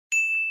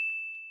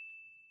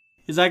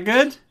Is that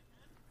good?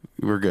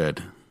 We're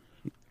good.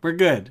 We're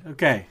good.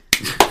 Okay.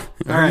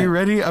 Are you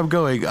ready? I'm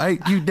going.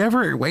 You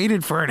never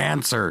waited for an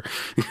answer.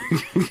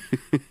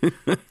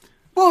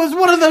 Well, it's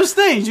one of those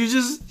things. You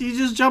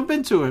just jump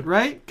into it,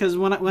 right? Because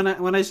when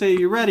I say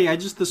you're ready, I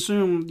just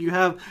assume you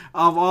have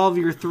of all of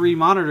your 3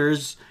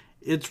 monitors,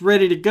 it's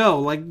ready to go.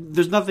 Like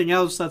there's nothing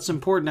else that's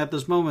important at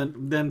this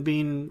moment than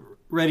being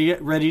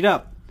readied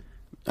up.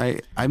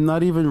 I'm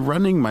not even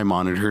running my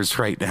monitors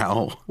right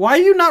now. Why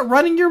are you not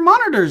running your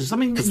monitors? I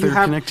mean, because they're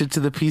connected to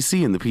the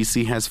PC, and the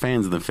PC has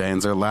fans, and the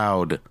fans are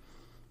loud.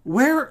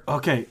 Where?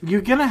 Okay,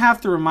 you're gonna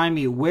have to remind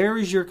me. Where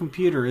is your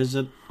computer? Is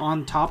it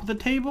on top of the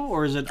table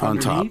or is it on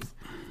underneath? top?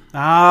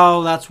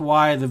 Oh, that's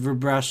why the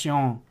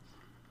vibration.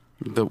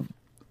 The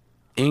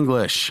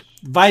English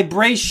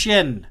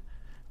vibration.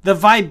 The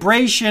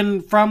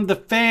vibration from the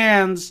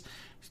fans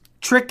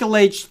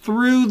trickles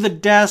through the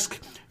desk,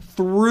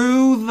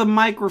 through the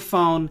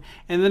microphone,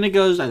 and then it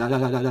goes like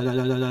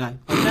that.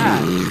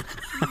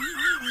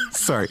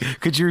 Sorry,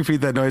 could you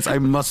repeat that noise? I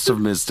must have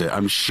missed it.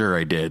 I'm sure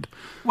I did.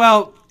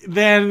 Well,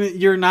 then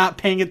you're not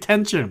paying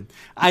attention.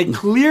 I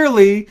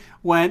clearly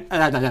went.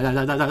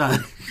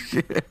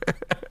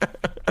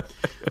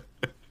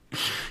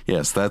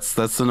 Yes, that's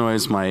the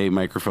noise my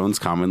microphones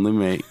commonly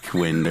make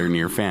when they're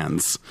near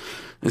fans.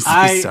 They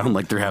sound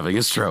like they're having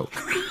a stroke.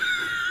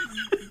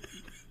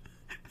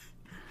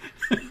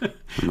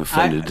 I'm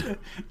offended.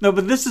 No,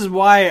 but this is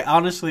why,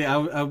 honestly,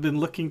 I've been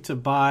looking to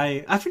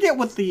buy. I forget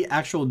what the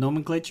actual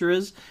nomenclature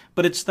is,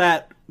 but it's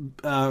that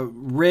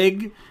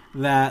rig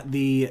that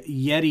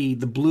the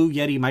Blue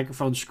Yeti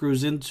microphone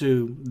screws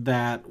into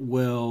that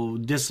will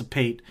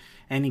dissipate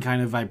any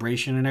kind of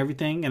vibration and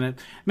everything, and it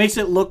makes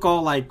it look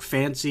all like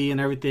fancy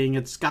and everything.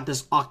 It's got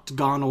this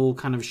octagonal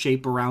kind of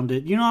shape around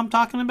it. You know what I'm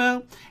talking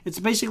about? It's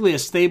basically a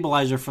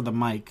stabilizer for the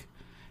mic.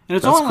 And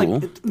it's only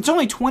cool. It's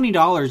only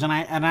 $20, and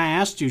I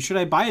asked you, should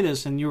I buy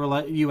this? And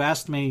you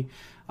asked me,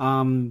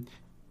 do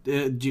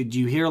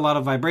you hear a lot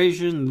of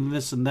vibration and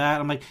this and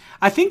that? I'm like,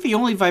 I think the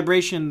only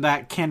vibration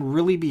that can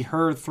really be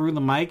heard through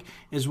the mic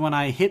is when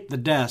I hit the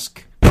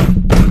desk.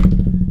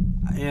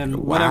 And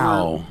whatever.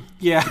 Wow.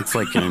 Yeah. It's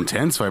like an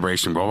intense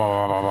vibration. Blah,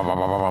 blah, blah, blah,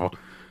 blah, blah, blah.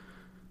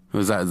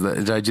 Was that?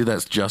 Did I do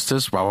that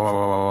justice? Blah, blah,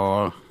 blah,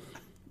 blah, blah.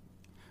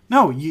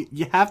 No,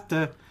 you have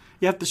to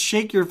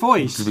shake your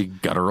voice. To be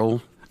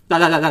guttural. Da,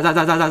 da, da, da,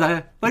 da, da, da,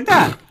 da, like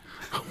that.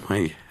 Oh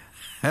my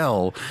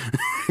hell.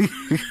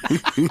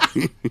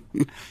 I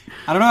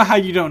don't know how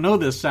you don't know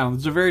this sound.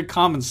 It's a very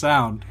common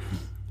sound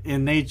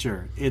in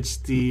nature. It's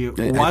the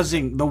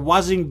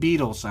wuzzing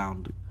beetle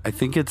sound. I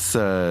think it's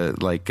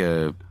like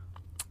a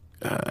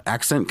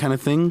accent kind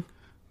of thing.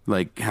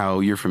 Like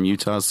how you're from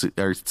Utah,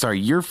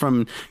 you're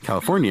from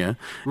California,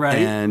 right?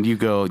 And you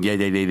go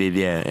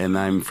yeah, and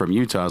I'm from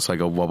Utah, so I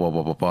go blah blah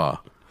blah blah blah.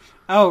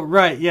 Oh,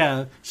 right,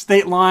 yeah.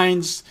 State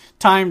lines,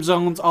 time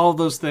zones, all of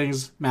those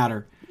things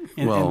matter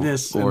in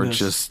this.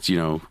 Just,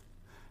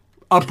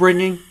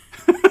 upbringing.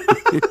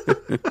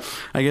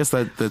 I guess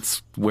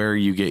that's where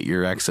you get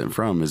your accent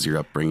from, is your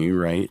upbringing,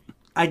 right?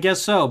 I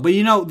guess so. But,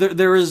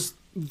 there is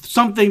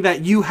something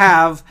that you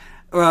have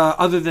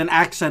other than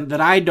accent that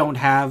I don't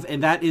have,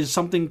 and that is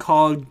something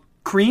called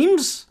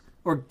creams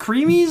or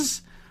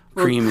creamies?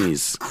 Or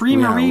creamies.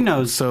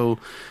 Creamerinos. So,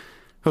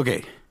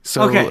 okay.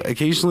 So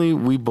occasionally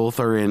we both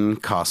are in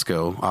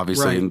Costco,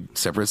 obviously in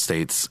separate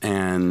states,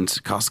 and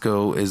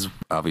Costco is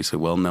obviously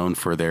well known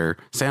for their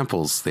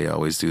samples. They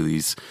always do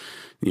these,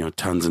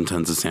 tons and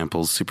tons of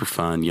samples, super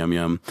fun, yum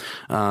yum.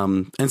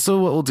 And so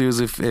what we'll do is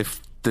if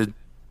the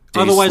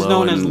otherwise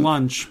known as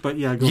lunch, but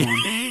go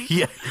on.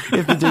 Yeah,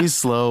 if the day's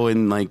slow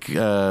and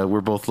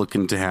we're both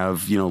looking to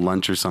have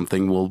lunch or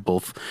something, we'll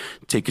both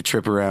take a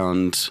trip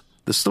around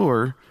the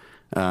store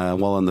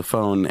while on the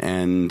phone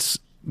and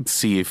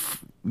see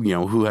if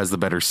who has the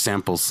better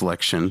sample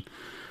selection.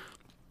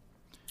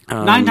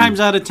 9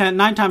 times out of 10,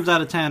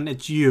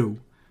 it's you.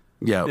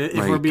 Yeah, if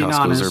my we're being Costco's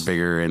honest. are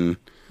bigger and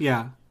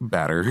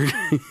badder.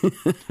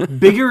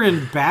 Bigger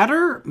and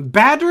badder?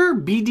 Badder,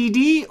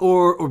 BDD,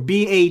 or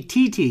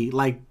BATT,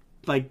 like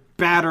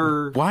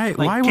batter. Why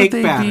like would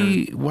they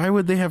batter. Why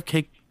would they have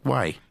cake?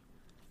 Why?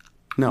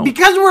 No,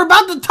 because we're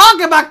about to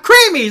talk about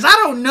creamies. I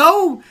don't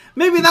know.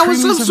 Maybe that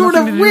was some sort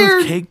of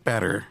weird cake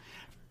batter.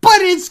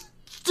 But it's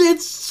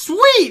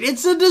sweet.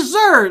 It's a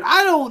dessert.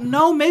 I don't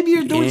know. Maybe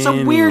you're doing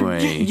some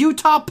weird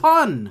Utah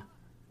pun.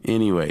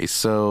 Anyway,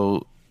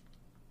 so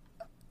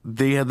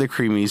they had the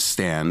creamies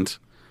stand,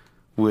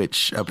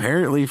 which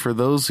apparently, for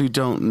those who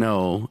don't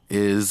know,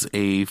 is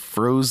a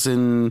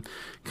frozen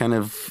kind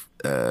of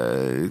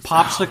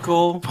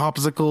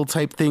popsicle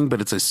type thing,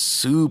 but it's a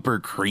super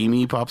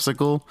creamy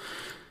popsicle.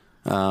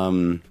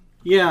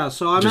 Yeah,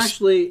 so I'm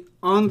actually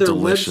on their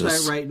delicious.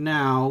 website right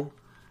now,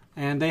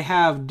 and they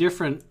have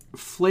different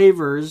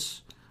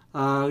flavors.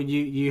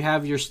 You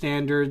have your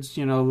standards,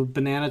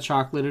 banana,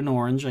 chocolate, and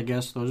orange. I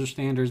guess those are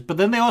standards. But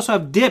then they also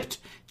have dipped,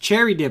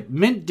 cherry dip,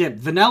 mint dip,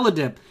 vanilla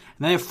dip,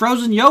 and they have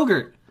frozen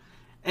yogurt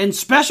and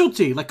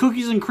specialty like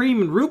cookies and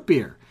cream and root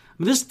beer.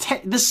 I mean,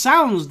 this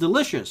sounds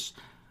delicious.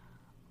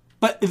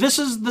 But this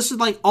is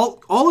like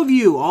all of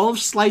you, all of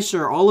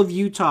Slicer, all of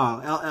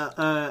Utah,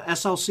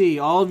 SLC,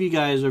 all of you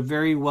guys are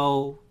very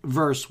well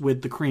versed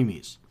with the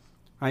creamies,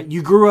 right?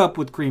 You grew up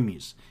with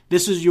creamies.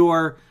 This is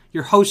your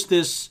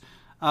Hostess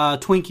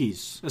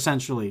Twinkies,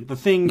 essentially, the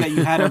thing that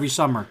you had every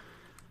summer.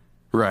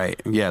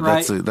 Right. Yeah,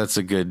 right? That's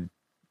a good.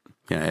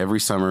 Yeah, every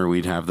summer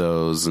we'd have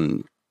those,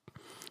 and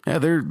yeah,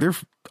 they're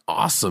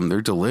awesome.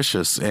 They're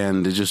delicious,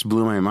 and it just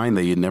blew my mind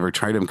that you'd never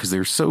tried them because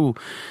they're so.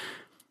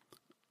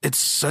 It's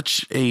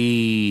such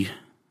a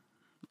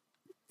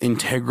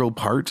integral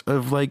part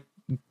of like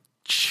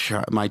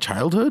my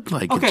childhood.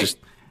 Like, okay, it just,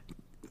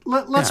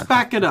 let's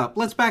back it up.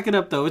 Let's back it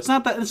up though. It's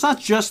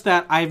not just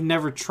that I've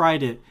never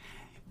tried it.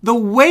 The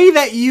way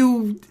that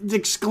you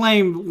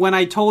exclaimed when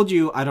I told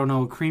you I don't know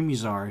what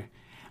creamies are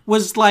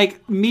was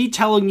like me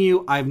telling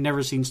you I've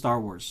never seen Star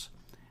Wars.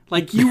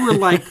 Like you were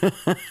like,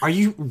 "Are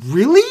you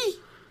really?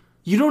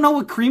 You don't know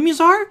what creamies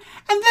are?" And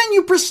then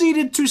you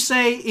proceeded to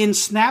say in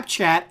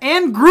Snapchat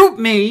and group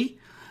me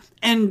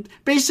and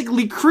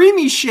basically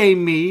creamy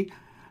shame me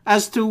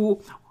as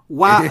to,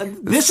 wow,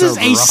 this is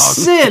a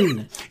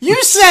sin.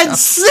 You said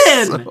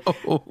sin.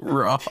 So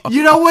wrong.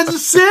 You know what's a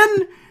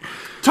sin?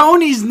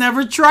 Tony's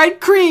never tried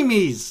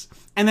creamies.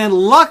 And then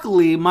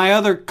luckily my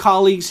other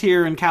colleagues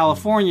here in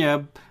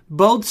California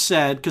both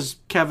said, because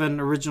Kevin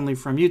originally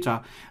from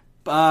Utah,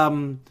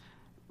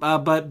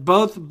 but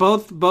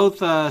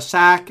both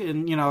Sack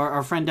and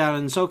our friend down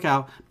in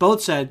SoCal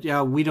both said,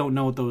 yeah, we don't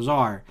know what those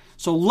are.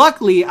 So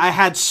luckily I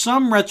had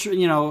some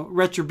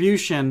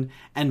retribution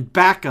and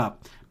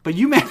backup. But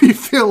you made me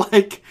feel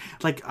like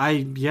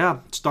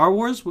Star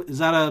Wars, is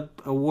that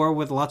a war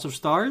with lots of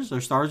stars?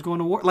 Are stars going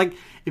to war? Like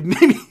it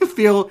made me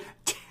feel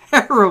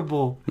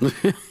terrible.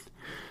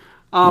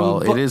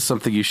 It is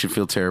something you should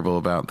feel terrible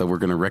about that we're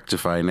going to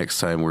rectify next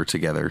time we're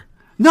together.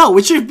 No,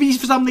 it should be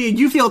something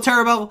you feel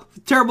terrible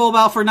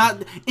about for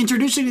not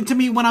introducing it to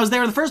me when I was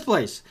there in the first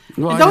place.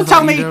 Well, don't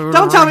tell me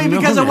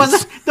because it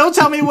wasn't. Don't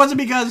tell me it wasn't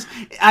because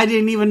I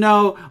didn't even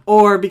know,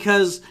 or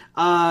because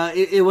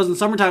it wasn't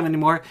summertime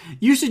anymore.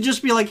 You should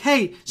just be like,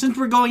 hey, since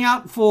we're going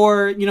out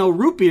for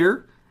root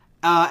beer,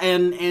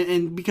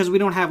 and because we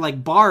don't have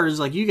like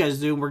bars like you guys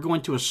do, we're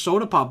going to a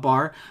soda pop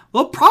bar.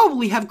 We'll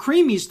probably have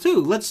creamies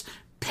too. Let's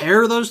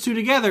pair those two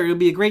together. It'll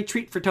be a great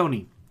treat for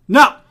Tony.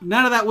 No,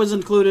 none of that was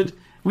included.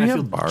 We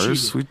have bars.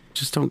 Cheated. We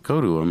just don't go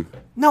to them.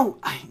 No,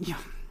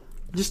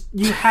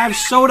 you have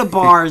soda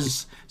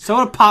bars,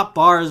 soda pop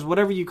bars,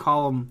 whatever you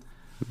call them.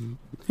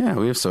 Yeah,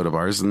 we have soda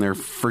bars, and they're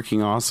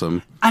freaking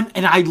awesome.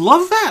 And I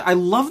love that. I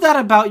love that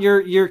about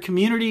your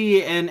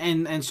community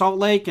and Salt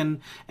Lake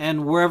and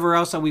wherever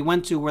else that we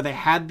went to, where they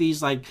had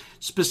these like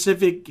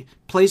specific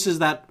places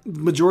that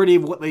majority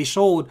of what they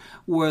sold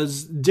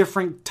was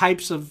different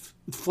types of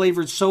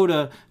flavored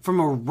soda from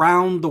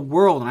around the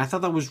world, and I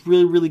thought that was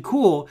really, really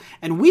cool.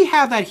 And we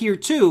have that here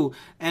too,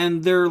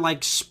 and they're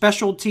like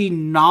specialty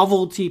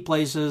novelty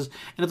places,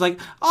 and it's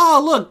like,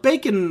 oh look,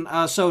 bacon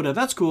soda,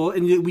 that's cool,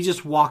 and we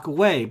just walk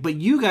away. But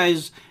you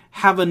guys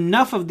have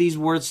enough of these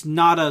where it's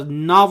not a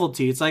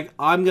novelty. It's like,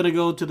 I'm gonna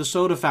go to the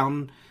soda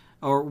fountain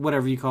or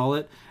whatever you call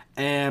it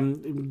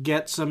and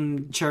get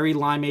some cherry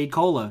limeade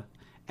cola,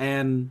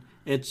 and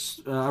it's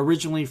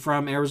originally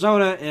from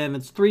Arizona, and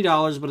it's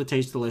 $3, but it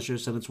tastes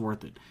delicious and it's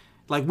worth it.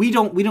 Like we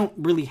don't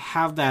really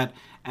have that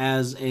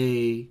as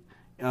a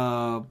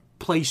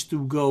place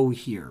to go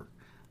here.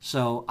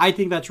 So I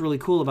think that's really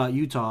cool about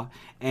Utah,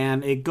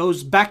 and it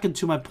goes back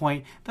into my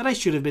point that I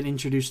should have been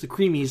introduced to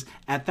creamies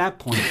at that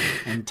point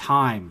in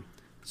time.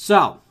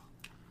 So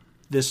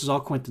this is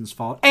all Quentin's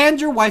fault, and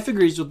your wife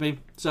agrees with me.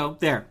 So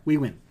there, we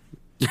win.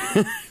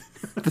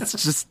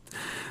 That's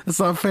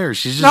not fair.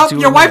 She's just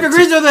your wife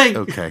agrees with me.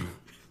 Okay.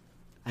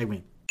 I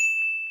win.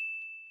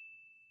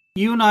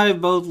 You and I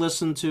have both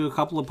listened to a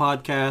couple of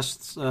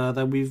podcasts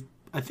that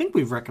I think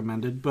we've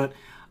recommended, but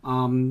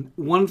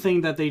one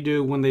thing that they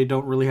do when they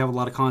don't really have a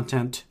lot of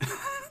content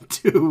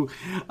to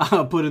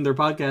put in their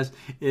podcast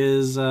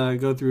is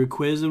go through a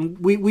quiz, and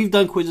we've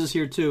done quizzes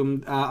here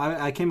too.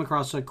 I came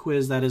across a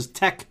quiz that is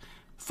tech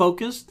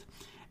focused,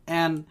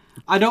 and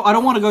I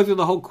don't want to go through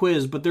the whole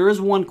quiz, but there is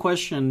one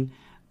question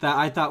that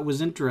I thought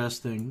was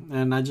interesting,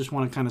 and I just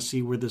want to kind of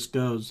see where this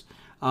goes.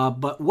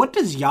 But what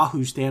does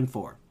Yahoo stand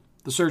for?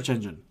 The search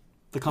engine,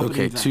 the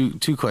company. Okay,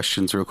 two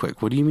questions real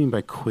quick. What do you mean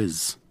by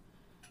quiz?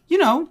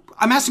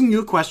 I'm asking you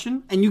a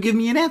question, and you give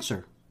me an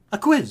answer. A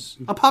quiz,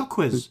 a pop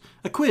quiz,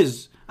 a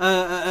quiz,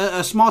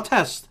 a small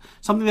test,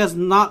 something that's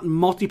not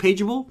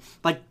multi-pageable,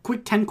 like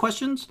quick 10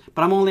 questions,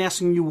 but I'm only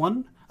asking you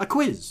one. A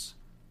quiz.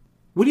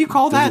 What do you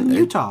call that in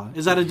Utah?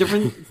 Is that a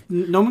different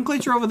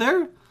nomenclature over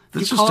there?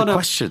 That's just a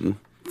question.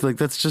 Like,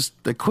 that's just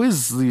a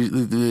quiz.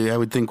 I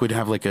would think would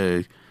have like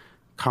a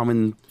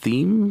common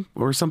theme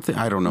or something.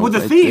 I don't know. Well,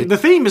 the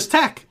theme is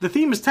tech. The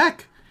theme is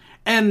tech.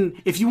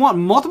 And if you want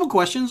multiple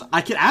questions,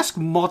 I could ask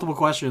multiple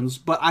questions,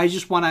 but I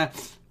just want to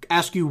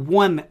ask you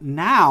one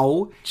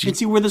now and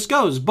see where this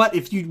goes. But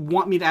if you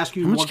want me to ask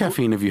you... How much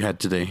caffeine have you had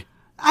today?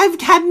 I've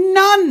had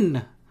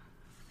none.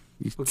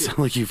 You sound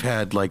like you've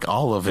had like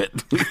all of it.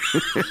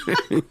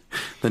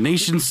 The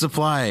nation's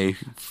supply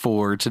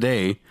for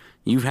today,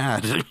 you've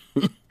had.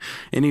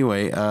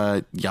 Anyway,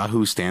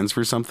 Yahoo stands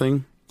for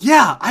something?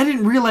 Yeah, I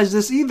didn't realize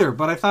this either,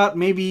 but I thought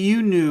maybe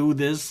you knew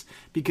this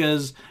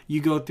because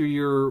you go through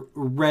your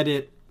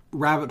Reddit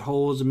rabbit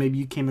holes and maybe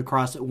you came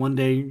across it one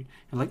day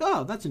and like,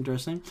 oh, that's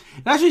interesting.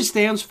 It actually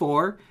stands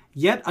for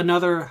Yet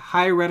Another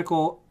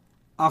Hierarchical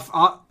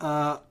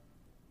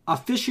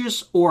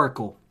Officious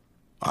Oracle.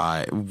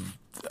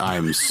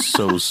 I'm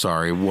so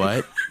sorry.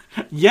 What?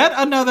 Yet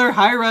another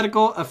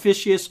hierarchical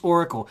officious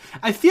oracle.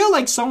 I feel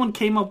like someone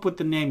came up with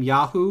the name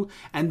Yahoo,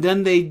 and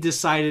then they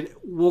decided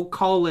we'll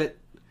call it.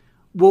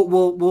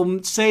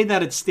 We'll say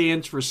that it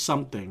stands for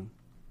something.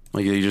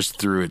 Like they just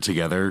threw it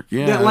together.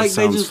 Yeah, like that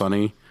sounds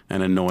funny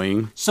and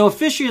annoying. So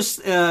officious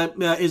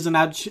is an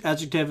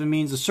adjective. It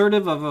means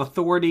assertive of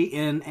authority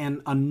in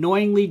an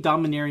annoyingly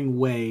domineering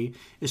way,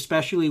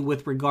 especially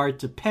with regard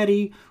to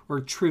petty or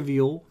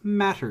trivial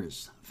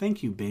matters.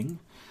 Thank you, Bing.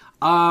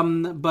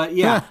 But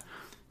yeah.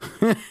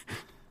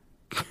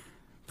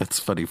 That's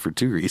funny for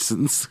two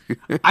reasons.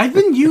 I've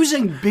been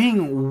using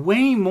Bing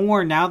way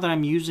more now that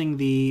I'm using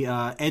the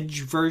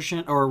Edge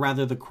version, or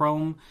rather the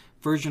Chrome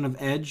version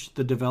of Edge,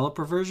 the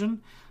developer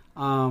version.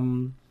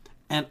 And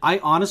I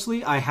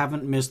honestly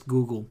haven't missed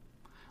Google.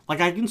 Like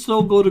I can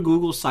still go to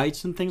Google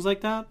Sites and things like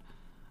that,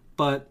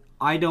 but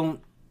I don't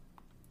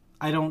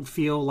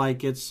feel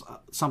like it's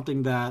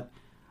something that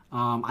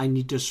I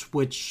need to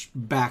switch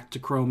back to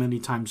Chrome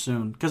anytime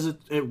soon because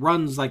it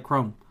runs like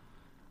Chrome.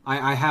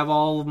 I have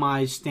all of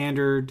my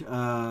standard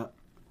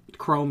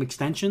Chrome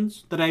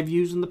extensions that I've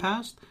used in the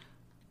past.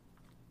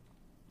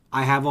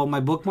 I have all my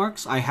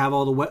bookmarks. I have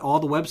all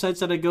the websites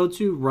that I go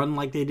to run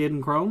like they did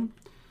in Chrome.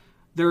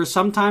 There are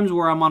some times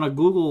where I'm on a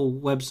Google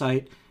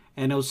website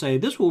and it'll say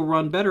this will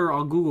run better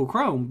on Google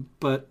Chrome,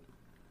 but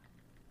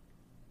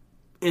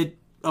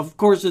of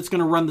course it's going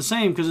to run the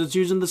same because it's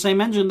using the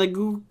same engine that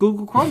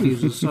Google Chrome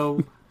uses. So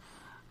I'm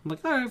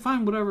like, all right,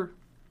 fine, whatever.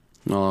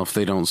 Well, if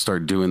they don't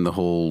start doing the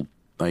whole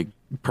like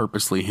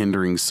purposely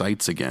hindering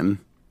sites again,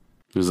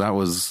 because that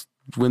was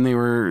when they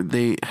were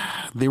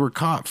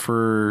caught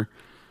for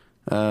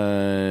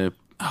like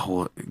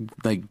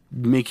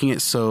making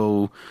it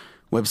so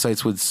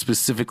websites would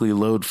specifically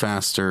load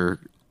faster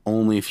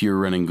only if you were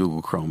running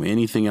Google Chrome.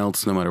 Anything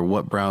else, no matter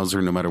what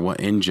browser, no matter what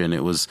engine,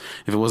 if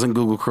it wasn't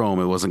Google Chrome,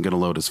 it wasn't going to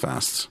load as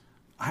fast.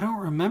 I don't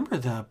remember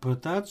that,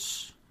 but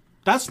that's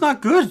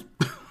not good.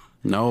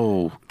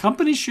 No.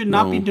 Companies should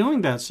not be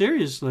doing that,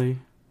 seriously.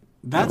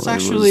 That's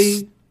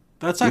actually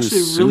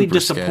really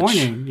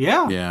disappointing. Sketch.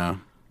 Yeah. Yeah.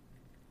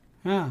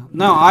 Yeah.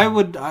 No, I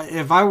would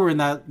if I were in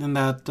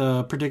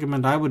that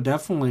predicament, I would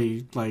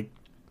definitely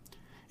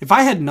if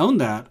I had known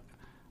that,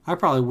 I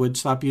probably would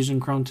stop using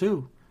Chrome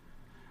too.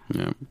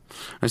 Yeah,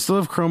 I still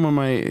have Chrome on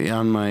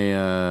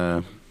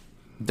my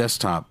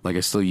desktop. Like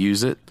I still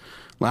use it.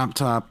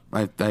 Laptop,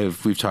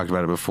 we've talked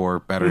about it before.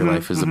 Battery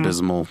life is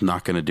abysmal.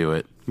 Not going to do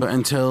it. But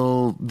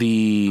until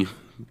the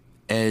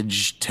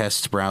Edge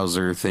test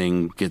browser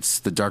thing gets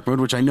the dark mode,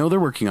 which I know they're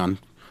working on.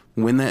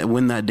 When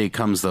that day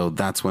comes, though,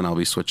 that's when I'll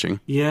be switching.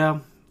 Yeah,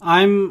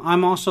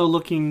 I'm also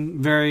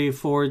looking very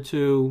forward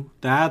to.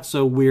 That's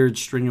a weird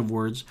string of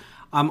words.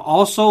 I'm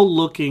also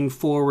looking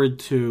forward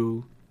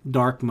to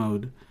dark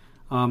mode.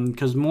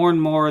 Because more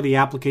and more of the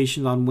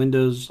applications on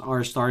Windows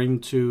are starting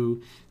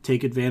to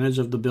take advantage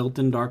of the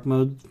built-in dark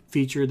mode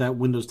feature that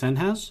Windows 10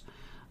 has.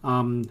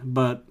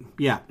 But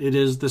yeah, it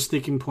is the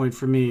sticking point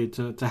for me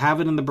to have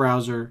it in the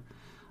browser.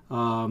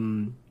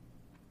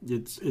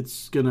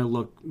 It's gonna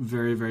look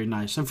very, very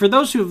nice. And for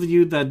those of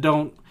you that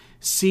don't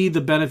see the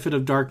benefit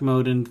of dark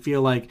mode and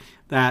feel like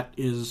that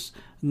is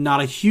not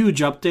a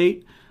huge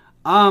update,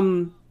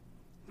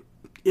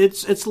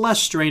 it's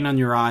less strain on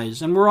your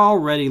eyes, and we're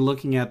already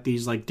looking at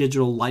these like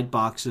digital light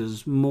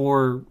boxes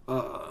more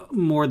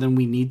than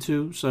we need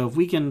to. So if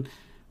we can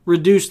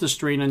reduce the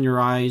strain on your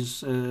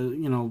eyes,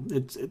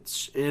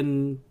 it's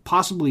in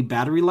possibly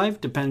battery life,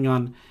 depending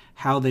on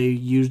how they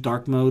use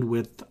dark mode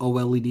with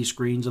OLED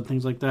screens and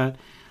things like that.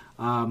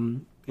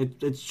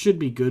 It should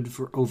be good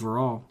for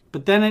overall.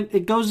 But then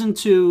it goes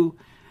into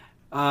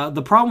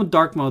the problem with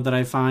dark mode that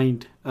I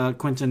find,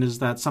 Quentin, is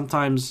that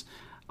sometimes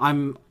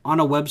I'm on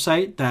a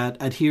website that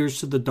adheres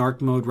to the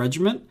dark mode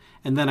regimen,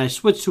 and then I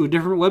switch to a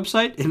different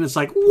website, and it's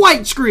like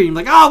white screen.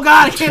 Like, oh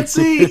God, I can't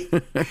see.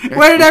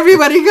 Where did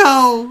everybody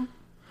go?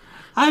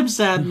 I'm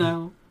sad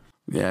now.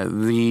 Yeah,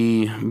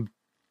 the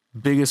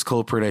biggest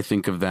culprit I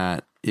think of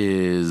that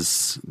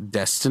is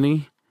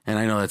Destiny, and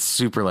I know that's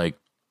super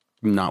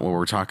not what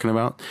we're talking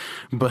about,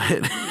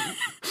 but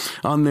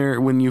on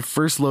there, when you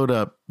first load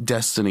up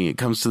Destiny, it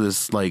comes to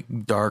this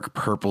dark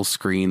purple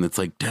screen that's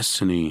like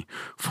Destiny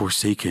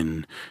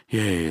Forsaken,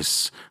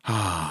 yes,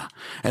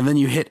 and then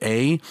you hit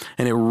A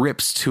and it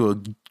rips to a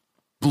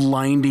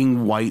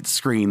blinding white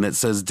screen that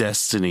says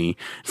Destiny.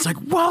 It's like,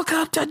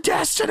 welcome to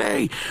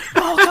Destiny,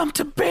 welcome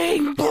to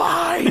being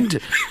blind.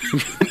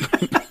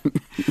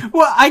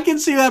 Well, I can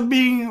see that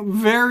being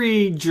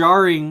very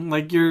jarring.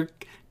 Like you're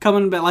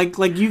coming back,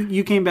 like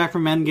you came back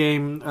from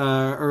Endgame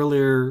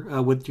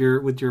earlier with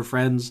your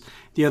friends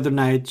the other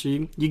night. So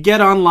you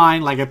get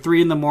online like at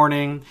 3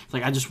 a.m. It's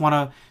like I just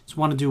want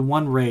to do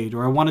one raid,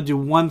 or I want to do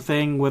one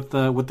thing with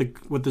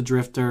the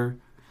drifter,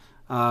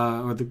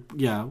 or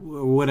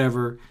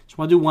whatever. Just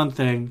want to do one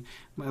thing.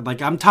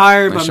 Like I'm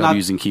tired, but I'm not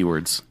using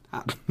keywords.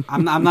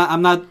 I'm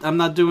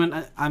not doing.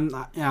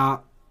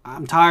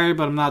 I'm tired,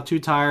 but I'm not too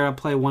tired. I'll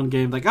play one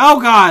game. Like, oh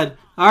God!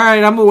 All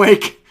right, I'm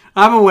awake.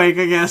 I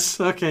guess.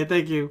 Okay,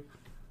 thank you.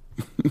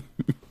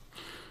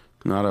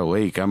 Not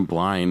awake. I'm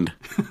blind.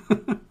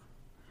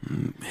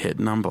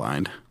 Hidden. I'm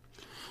blind.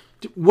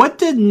 What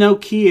did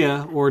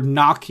Nokia, or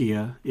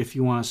Nokia, if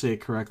you want to say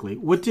it correctly,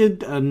 what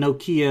did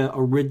Nokia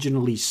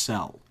originally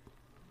sell?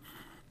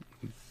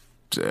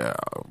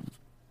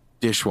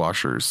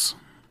 Dishwashers.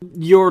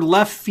 Your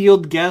left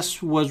field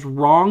guess was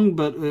wrong,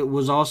 but it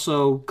was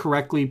also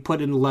correctly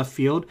put in the left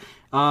field.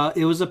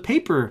 It was a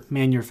paper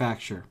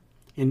manufacturer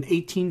in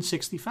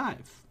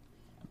 1865.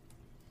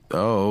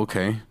 Oh,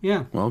 okay.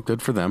 Yeah. Well,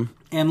 good for them.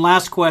 And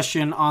last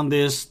question on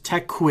this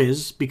tech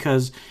quiz,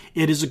 because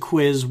it is a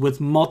quiz with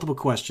multiple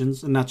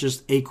questions and not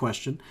just a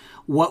question.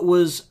 What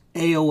was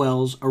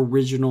AOL's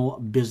original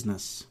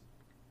business?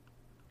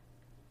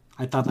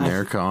 I thought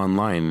America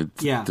Online.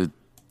 Yeah.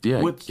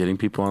 Getting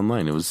people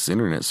online. It was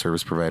internet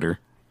service provider.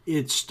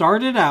 It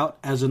started out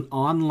as an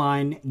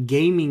online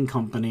gaming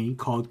company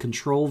called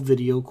Control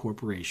Video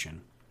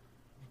Corporation.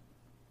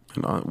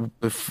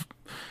 If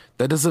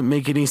that doesn't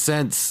make any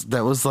sense.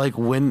 That was like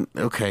when.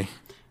 Okay.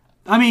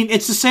 I mean,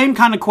 it's the same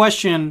kind of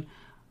question,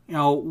 you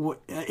know,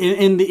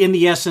 in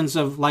the essence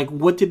of like,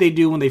 what did they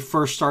do when they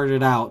first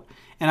started out?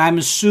 And I'm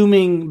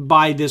assuming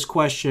by this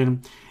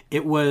question,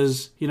 it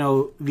was, you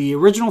know, the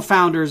original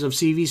founders of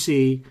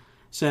CVC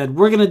said,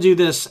 we're going to do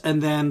this,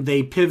 and then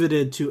they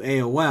pivoted to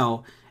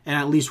AOL, and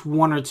at least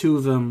one or two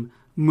of them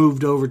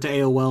moved over to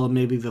AOL, and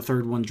maybe the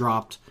third one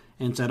dropped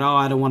and said, oh,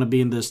 I don't want to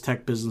be in this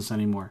tech business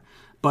anymore.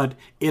 But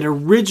it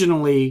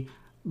originally,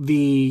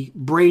 the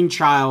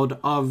brainchild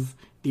of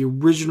the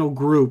original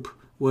group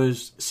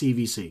was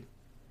CVC.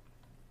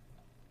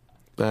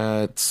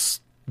 That's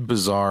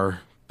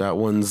bizarre. That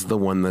one's the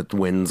one that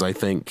wins, I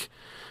think.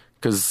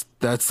 Because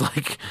that's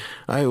like,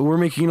 we're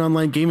making an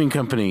online gaming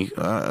company.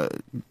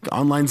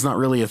 Online's not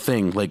really a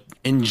thing. Like,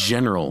 in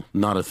general,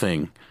 not a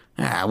thing.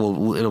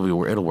 Well,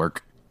 it'll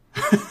work.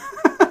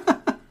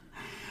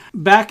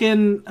 Back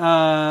in,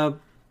 so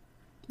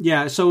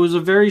it was a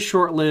very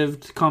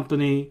short-lived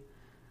company.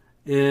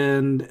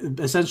 And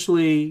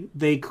essentially,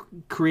 they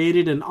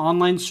created an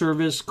online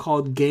service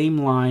called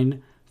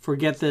GameLine for,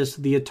 get this,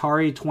 the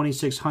Atari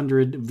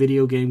 2600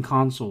 video game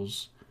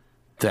consoles.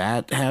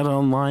 That had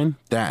online?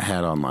 That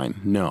had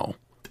online. No.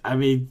 I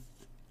mean,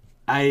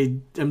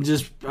 I'm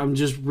just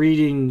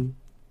reading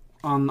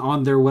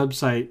on their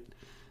website.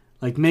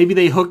 Like, maybe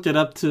they hooked it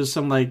up to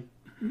some, like,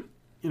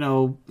 you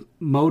know,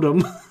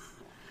 modem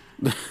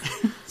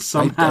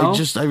somehow.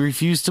 I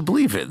refuse to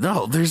believe it.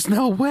 No, there's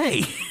no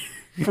way.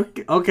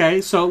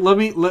 Okay, so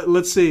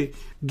let's see.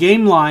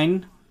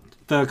 GameLine,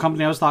 the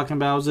company I was talking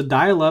about, was a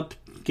dial-up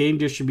game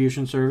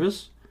distribution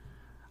service.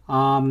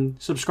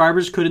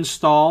 Subscribers could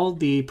install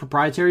the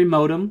proprietary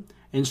modem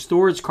and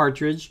storage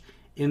cartridge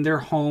in their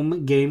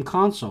home game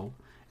console,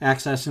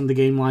 accessing the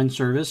GameLine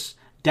service,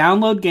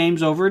 download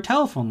games over a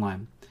telephone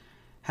line,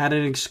 had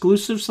an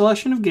exclusive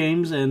selection of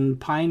games, and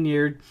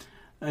pioneered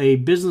a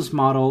business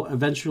model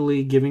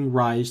eventually giving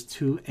rise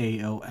to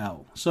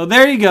AOL. So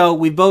there you go.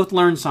 We both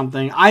learned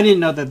something. I didn't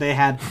know that they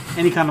had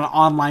any kind of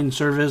online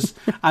service.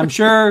 I'm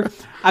sure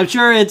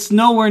it's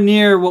nowhere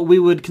near what we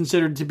would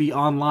consider to be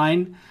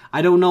online.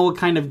 I don't know what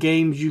kind of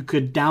games you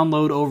could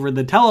download over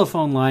the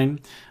telephone line,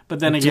 but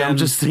then again... Yeah, I'm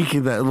just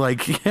thinking that,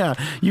 like, yeah,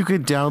 you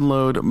could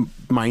download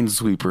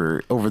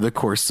Minesweeper over the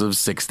course of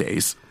 6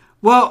 days.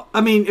 Well,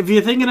 I mean, if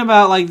you're thinking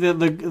about like the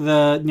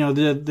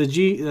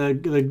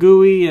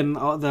GUI and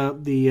all the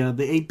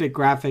 8-bit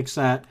graphics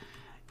that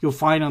you'll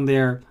find on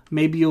there,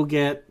 maybe you'll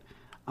get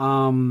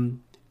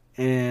some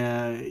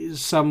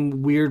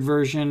weird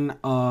version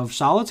of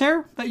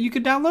Solitaire that you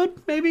could download.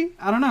 Maybe,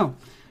 I don't know.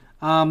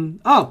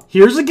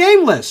 Here's a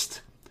game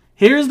list.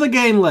 Here's the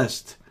game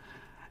list: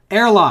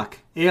 Airlock,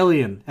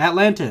 Alien,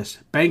 Atlantis,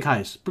 Bank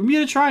Heist,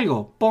 Bermuda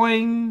Triangle,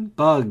 Boing,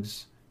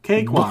 Bugs,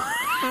 Cakewalk.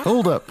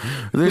 Hold up.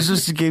 There's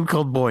just a game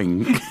called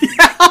Boing.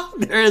 Yeah,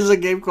 there is a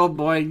game called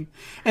Boing.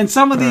 And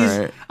some of these...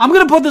 Right. I'm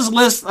going to put this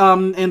list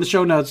in the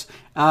show notes,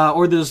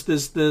 or this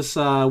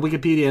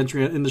Wikipedia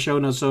entry in the show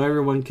notes so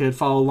everyone could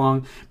follow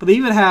along. But they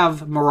even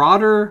have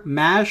Marauder,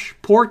 MASH,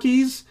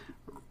 Porky's,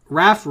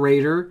 Raft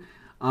Raider,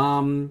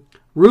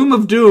 Room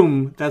of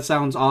Doom. That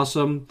sounds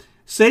awesome.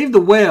 Save the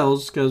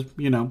Whales, because,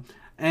 you know.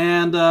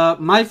 And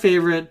my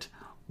favorite,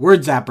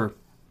 Word Zapper.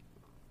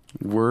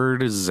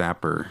 Word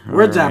Zapper.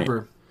 Word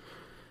Zapper.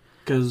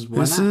 Because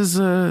this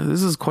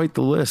is quite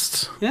the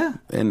list. Yeah.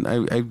 And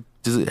I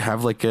does it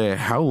have like a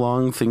how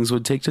long things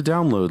would take to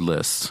download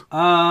list?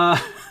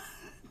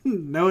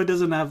 No, it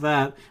doesn't have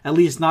that. At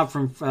least not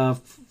from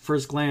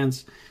first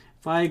glance.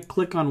 If I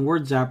click on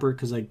Word Zapper,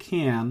 because I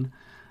can,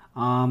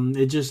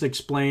 It just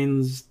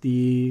explains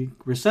the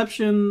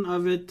reception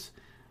of it,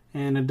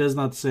 and it does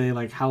not say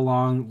like how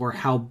long or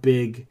how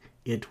big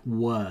it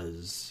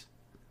was.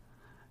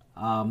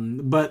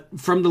 But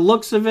from the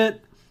looks of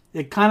it,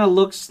 it kind of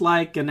looks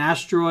like an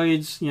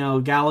asteroids,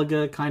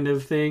 Galaga kind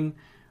of thing,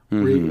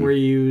 where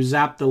you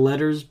zap the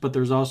letters, but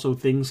there's also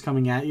things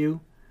coming at you.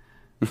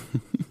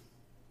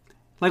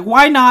 Like,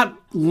 why not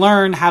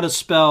learn how to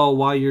spell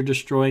while you're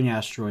destroying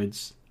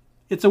asteroids?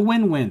 It's a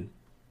win-win.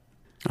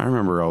 I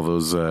remember all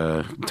those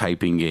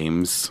typing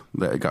games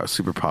that got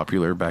super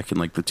popular back in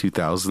like the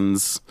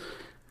 2000s.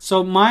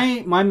 So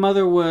my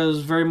mother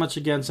was very much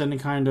against any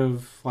kind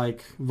of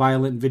like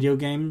violent video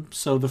game.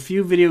 So the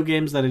few video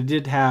games that I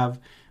did have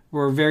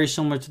were very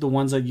similar to the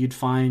ones that you'd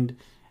find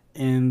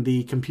in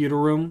the computer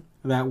room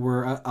that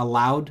were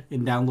allowed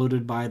and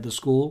downloaded by the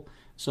school.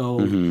 So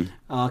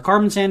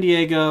Carmen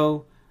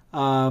Sandiego,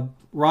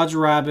 Roger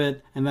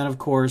Rabbit, and then of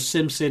course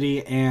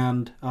SimCity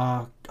and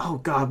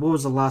what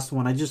was the last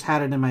one? I just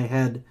had it in my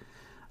head.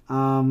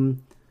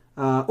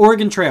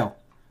 Oregon Trail.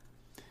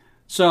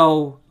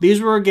 So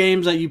these were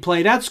games that you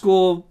played at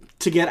school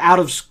to get out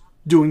of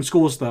doing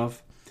school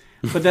stuff.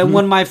 But then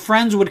when my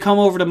friends would come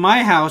over to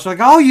my house, like,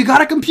 oh, you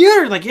got a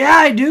computer? Like, yeah,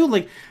 I do.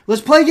 Like,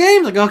 let's play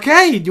games. Like,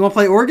 okay, do you want to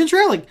play Oregon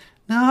Trail? Like,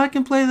 no, I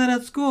can play that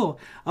at school.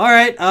 All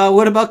right,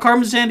 what about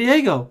Carmen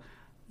Sandiego?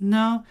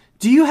 No.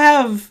 Do you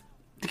have...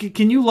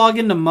 Can you log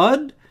into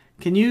MUD?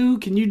 Can you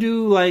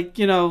do like,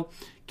 can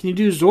you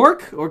do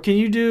Zork? Or can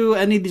you do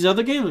any of these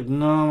other games? Like,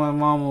 no, my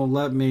mom won't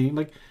let me.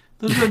 Like,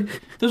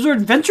 those are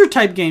adventure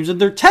type games and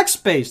they're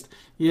text based.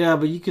 Yeah,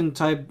 but you can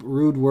type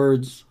rude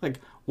words. Like,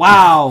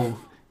 wow,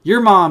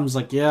 your mom's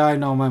like, yeah, I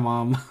know my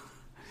mom.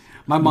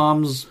 My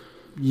mom's,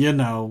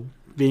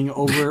 being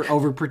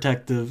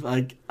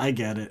overprotective. I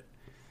get it.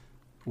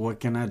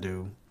 What can I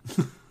do?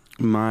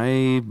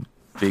 My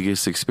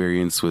biggest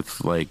experience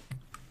with like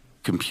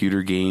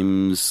computer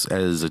games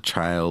as a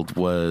child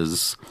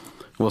was,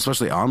 well,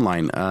 especially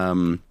online.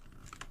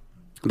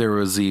 There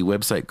was a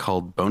website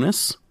called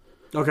Bonus.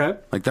 Okay.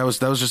 Like that was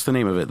just the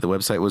name of it. The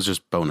website was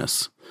just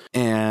Bonus.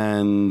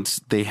 And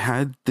they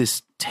had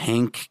this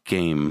tank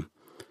game.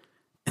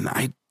 And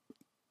I'm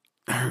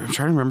trying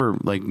to remember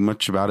like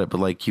much about it, but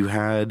like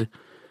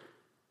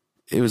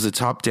it was a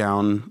top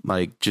down,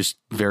 like just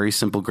very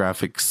simple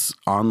graphics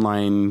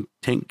online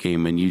tank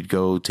game. And you'd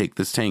go take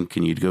this tank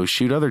and you'd go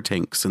shoot other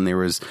tanks. And there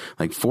was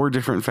like 4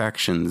 different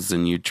factions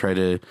and you'd try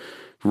to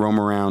roam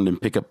around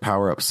and pick up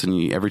power ups.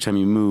 And every time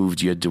you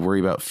moved, you had to worry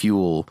about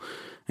fuel.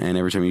 And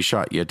every time you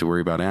shot, you had to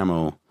worry about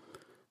ammo.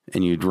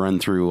 And you'd run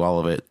through all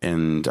of it.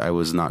 And I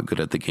was not good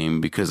at the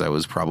game because I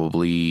was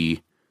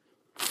probably,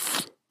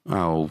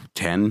 10.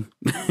 And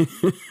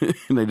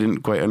I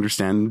didn't quite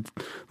understand,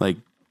 like,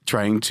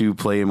 trying to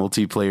play a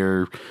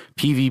multiplayer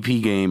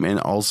PvP game and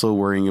also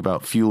worrying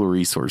about fuel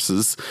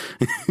resources.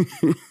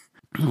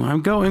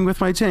 I'm going with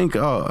my tank.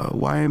 Oh,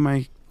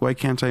 why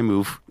can't I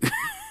move?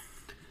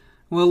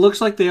 Well, it looks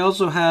like they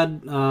also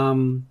had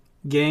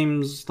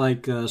games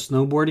like a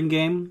snowboarding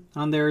game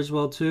on there as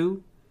well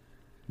too.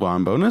 Well,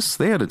 on Bonus,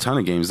 they had a ton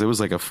of games. There was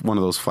like one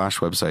of those Flash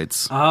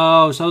websites.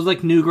 Oh, so it was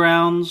like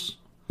Newgrounds.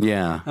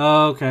 Yeah.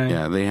 Oh, okay.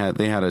 Yeah, they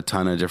had a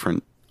ton of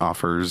different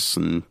offers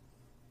and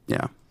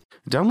yeah.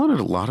 Downloaded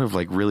a lot of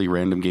like really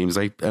random games.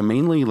 I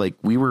mainly like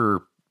we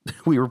were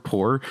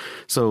poor,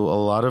 so a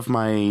lot of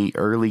my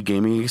early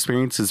gaming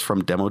experience is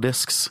from demo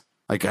discs.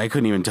 Like I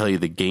couldn't even tell you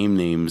the game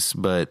names,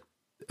 but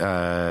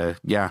a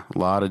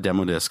lot of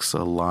demo discs,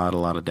 a lot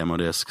of demo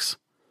discs.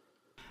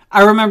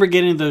 I remember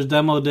getting those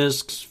demo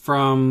discs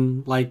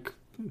from like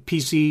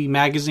PC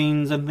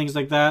magazines and things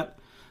like that.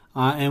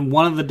 And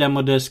one of the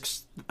demo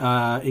discs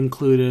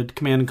included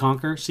Command &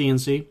 Conquer,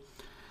 CNC.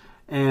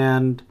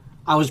 And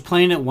I was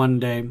playing it one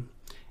day,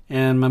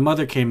 and my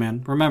mother came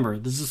in. Remember,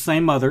 this is the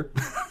same mother.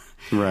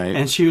 Right.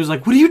 And she was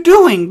like, what are you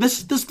doing?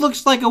 This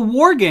looks like a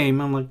war game.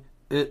 I'm like,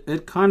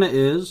 it kind of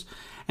is.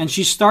 And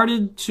she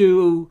started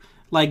to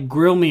like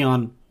grill me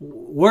on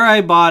where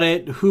I bought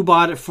it, who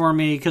bought it for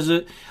me, because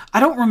I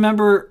don't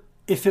remember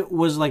if it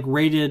was like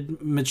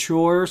rated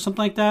mature or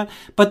something like that.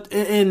 But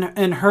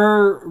in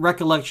her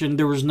recollection,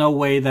 there was no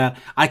way that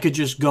I could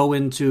just go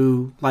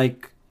into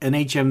like an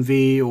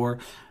HMV or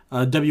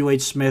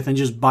WH Smith and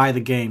just buy the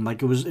game.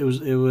 Like it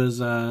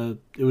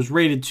was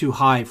rated too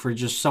high for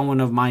just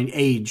someone of my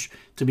age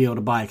to be able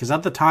to buy. Because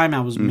at the time I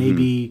was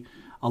maybe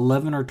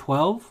 11 or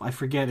 12. I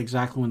forget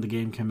exactly when the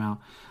game came out.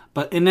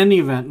 But in any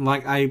event,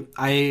 like I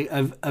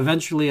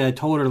eventually I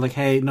told her like,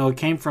 hey, no, it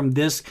came from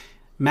this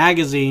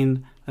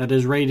magazine that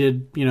is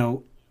rated,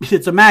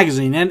 it's a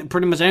magazine and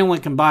pretty much anyone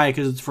can buy it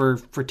because it's for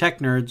tech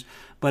nerds.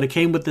 But it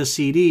came with this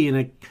CD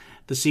and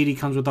the CD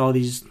comes with all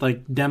these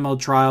like demo,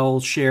 trial,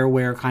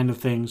 shareware kind of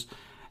things.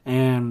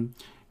 And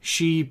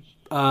she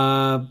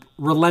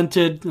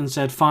relented and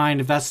said, fine,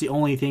 if that's the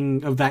only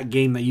thing of that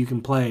game that you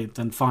can play,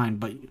 then fine.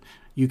 But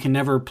you can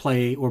never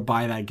play or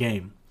buy that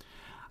game.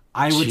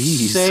 I would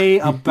say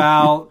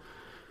about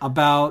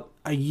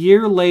a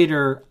year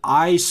later,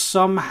 I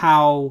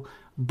somehow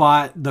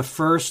bought the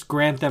first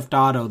Grand Theft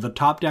Auto, the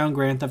top-down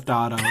Grand Theft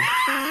Auto.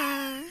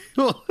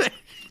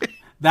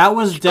 That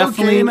was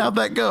definitely... Okay, how'd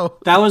that go?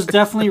 That was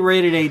definitely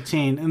rated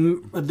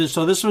 18. And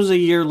so this was a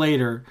year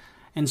later.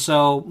 And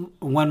so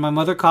when my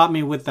mother caught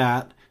me with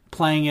that,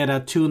 playing it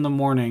at 2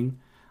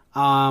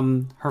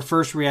 a.m, her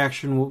first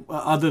reaction,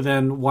 other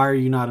than, why are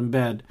you not in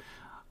bed,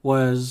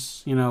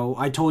 was,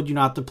 I told you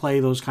not to play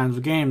those kinds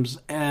of games.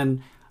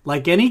 And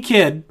like any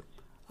kid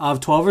of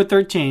 12 or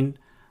 13,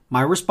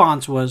 my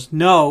response was,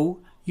 no,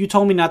 you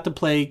told me not to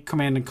play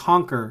Command &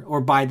 Conquer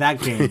or buy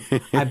that game.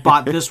 I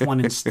bought this one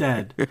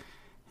instead.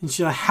 And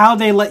she's like, how'd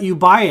they let you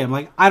buy it? I'm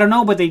like, I don't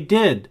know, but they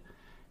did.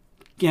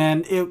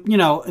 And,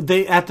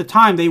 they at the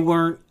time, they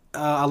weren't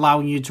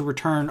allowing you to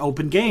return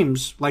open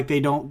games like they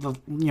don't,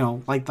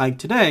 like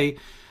today.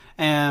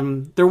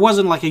 And there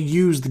wasn't like a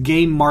used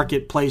game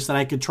marketplace that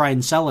I could try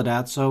and sell it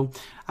at. So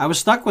I was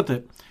stuck with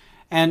it.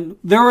 And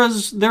there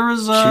was she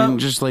didn't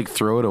just like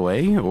throw it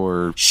away,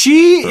 or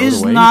she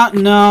is not.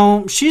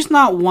 No, she's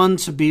not one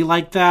to be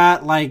like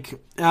that. Like,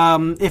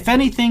 if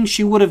anything,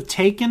 she would have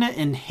taken it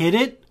and hid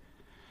it.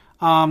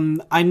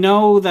 I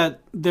know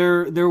that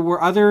there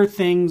were other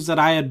things that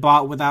I had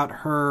bought without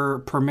her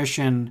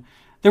permission.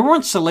 They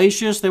weren't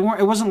salacious. It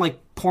wasn't like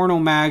porno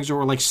mags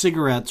or like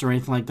cigarettes or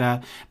anything like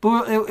that.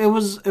 But it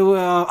was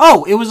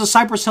a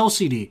Cypress Hill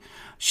CD.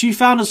 She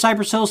found a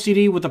Cypress Hill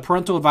CD with a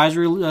parental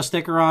advisory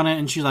sticker on it,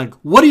 and she's like,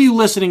 what are you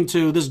listening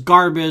to? This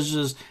garbage,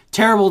 this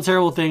terrible,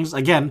 terrible things.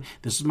 Again,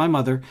 this is my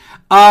mother.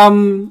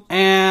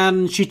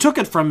 And she took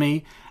it from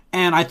me,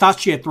 and I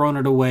thought she had thrown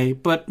it away.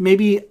 But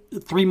maybe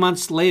 3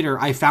 months later,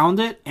 I found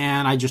it,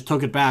 and I just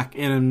took it back.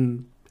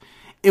 And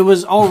it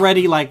was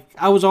already like,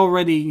 I was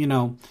already,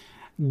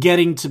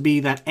 getting to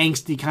be that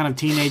angsty kind of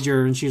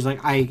teenager, and she's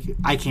like,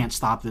 I can't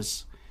stop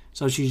this.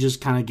 So she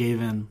just kind of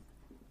gave in.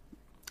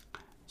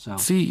 So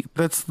see,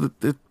 that's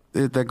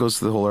that goes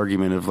to the whole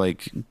argument of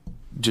like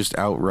just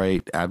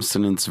outright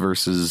abstinence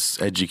versus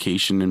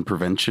education and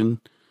prevention.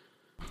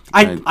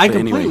 I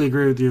completely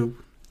agree with you.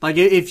 Like,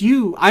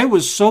 I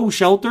was so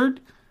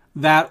sheltered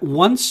that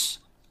once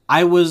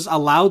I was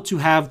allowed to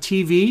have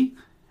TV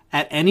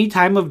at any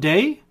time of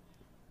day,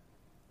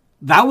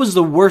 that was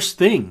the worst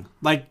thing.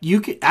 Like, you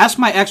could ask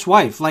my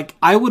ex-wife. Like,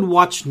 I would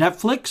watch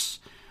Netflix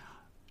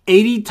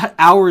 80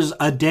 hours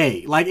a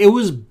day. Like, it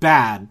was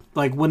bad.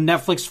 Like, when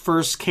Netflix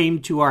first came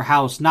to our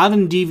house, not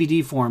in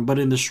DVD form, but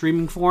in the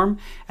streaming form,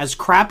 as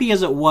crappy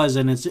as it was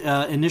in its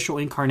initial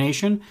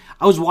incarnation,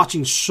 I was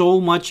watching so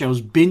much, I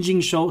was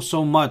binging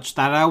so much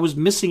that I was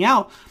missing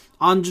out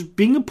on just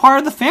being a part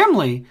of the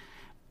family.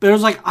 But it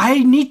was like,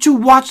 I need to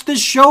watch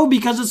this show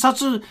because it's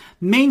such a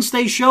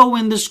mainstay show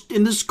in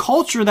this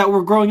culture that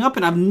we're growing up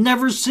in. I've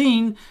never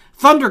seen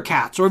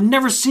Thundercats, or I've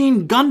never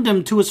seen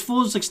Gundam to its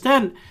fullest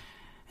extent.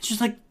 It's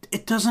just like,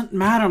 it doesn't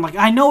matter. I'm like,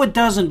 I know it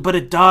doesn't, but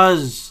it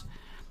does.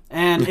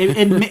 And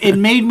it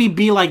made me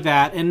be like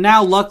that. And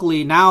now,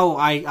 luckily,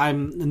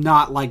 I'm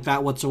not like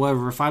that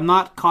whatsoever. If I'm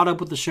not caught up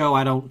with the show,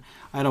 I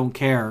don't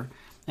care.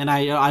 And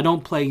I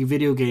don't play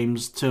video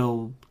games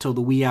till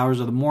the wee hours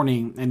of the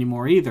morning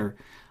anymore either.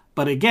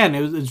 But again,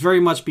 it's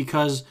very much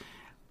because,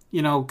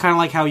 kind of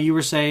like how you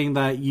were saying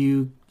that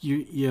you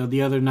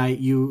the other night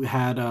you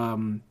had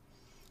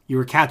you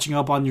were catching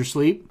up on your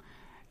sleep,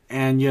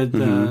 and you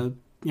had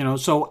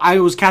so I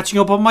was catching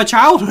up on my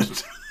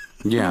childhood.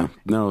 Yeah,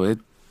 no,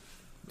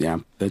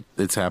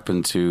 it's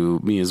happened to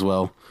me as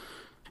well.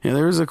 Yeah,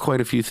 there was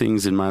quite a few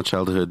things in my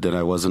childhood that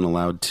I wasn't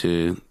allowed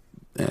to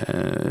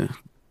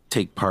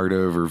take part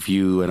of or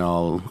view and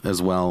all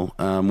as well.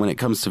 When it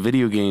comes to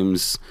video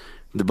games,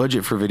 the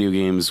budget for video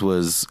games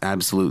was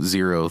absolute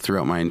zero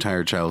throughout my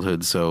entire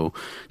childhood. So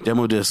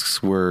demo discs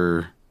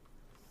is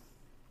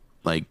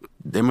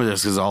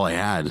all I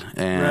had.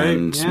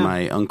 And right, yeah.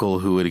 My uncle,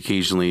 who would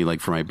occasionally,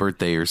 like for my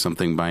birthday or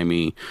something, buy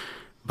me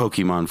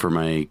Pokemon for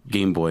my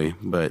Game Boy.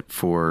 But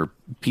for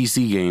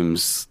PC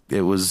games,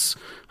 it was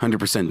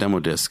 100%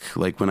 demo disc.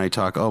 Like when I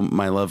talk,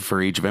 my love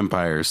for Age of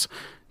Empires,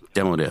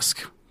 demo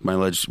disc. My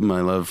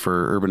love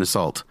for Urban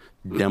Assault,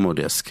 demo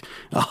disc.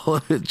 All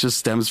of it just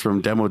stems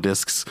from demo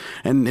discs.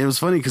 And it was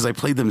funny because I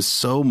played them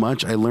so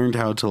much, I learned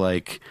how to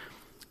like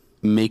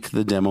make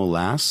the demo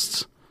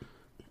last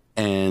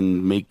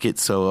and make it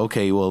so,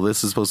 okay, well,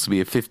 this is supposed to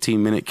be a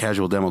 15-minute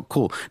casual demo.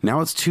 Cool.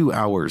 Now it's 2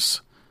 hours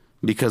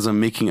because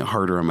I'm making it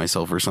harder on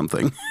myself or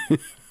something.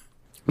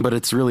 But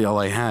it's really all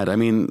I had. I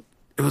mean,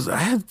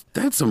 I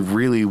had some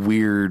really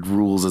weird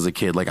rules as a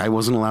kid. Like, I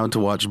wasn't allowed to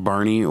watch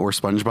Barney or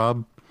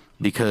SpongeBob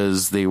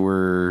because they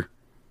were,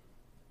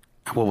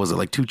 what was it,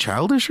 like too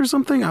childish or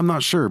something? I'm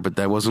not sure, but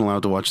I wasn't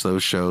allowed to watch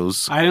those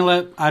shows. I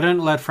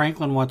didn't let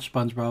Franklin watch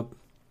SpongeBob.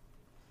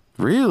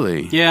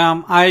 Really?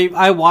 Yeah,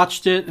 I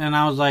watched it and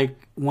I was like,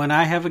 when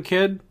I have a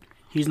kid,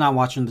 he's not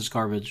watching this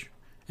garbage.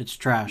 It's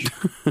trash.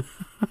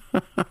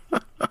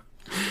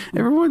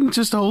 Everyone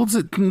just holds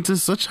it into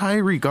such high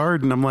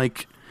regard, and I'm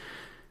like,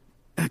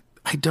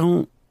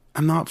 I'm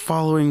not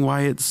following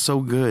why it's so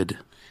good.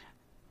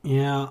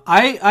 Yeah,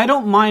 I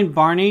don't mind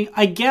Barney.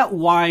 I get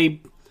why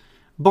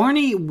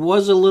Barney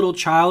was a little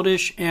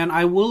childish, and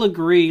I will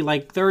agree,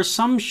 like, there are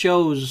some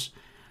shows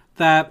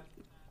that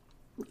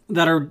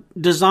are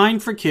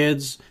designed for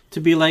kids to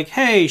be like,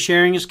 hey,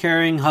 sharing is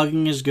caring,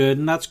 hugging is good,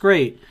 and that's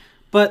great.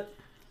 But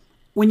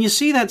when you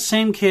see that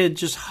same kid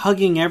just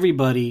hugging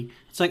everybody,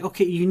 it's like,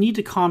 okay, you need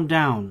to calm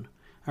down,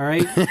 all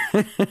right?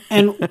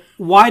 And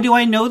why do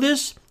I know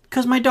this?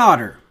 Because my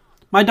daughter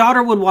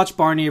would watch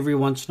Barney every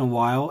once in a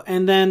while,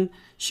 and then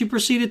she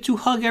proceeded to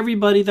hug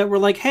everybody that were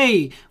like,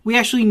 hey, we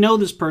actually know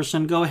this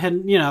person. Go ahead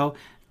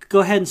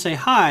and say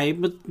hi.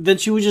 But then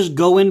she would just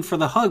go in for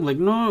the hug. Like,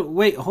 no,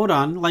 wait, hold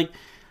on. Like,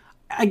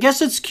 I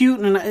guess it's cute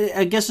and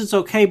I guess it's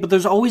okay, but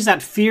there's always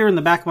that fear in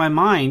the back of my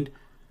mind.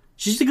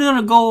 She's going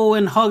to go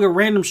and hug a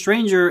random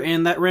stranger,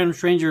 and that random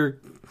stranger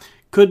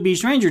could be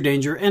stranger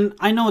danger. And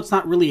I know it's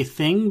not really a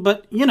thing,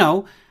 but, I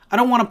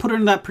don't want to put her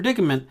in that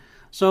predicament.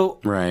 So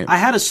right. I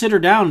had to sit her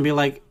down and be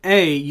like,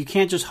 A, you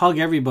can't just hug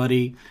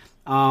everybody.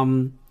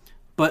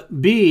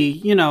 But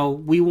B,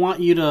 we want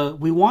you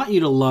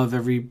to love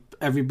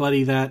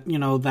everybody that,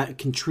 that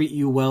can treat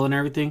you well and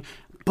everything.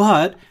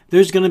 But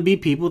there's going to be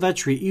people that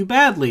treat you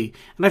badly.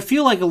 And I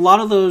feel like a lot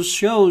of those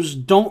shows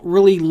don't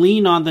really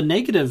lean on the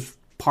negative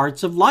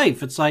parts of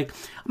life. It's like,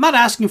 I'm not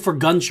asking for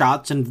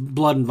gunshots and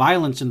blood and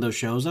violence in those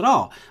shows at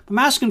all. I'm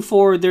asking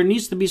for there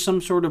needs to be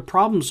some sort of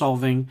problem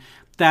solving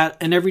that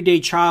an everyday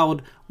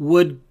child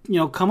would,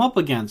 come up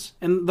against.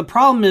 And the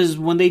problem is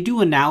when they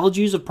do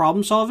analogies of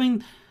problem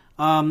solving,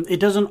 it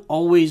doesn't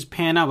always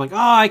pan out. Like, oh,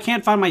 I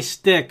can't find my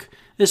stick.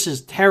 This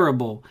is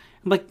terrible.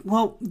 I'm like,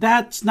 well,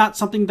 that's not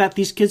something that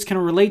these kids can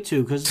relate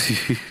to because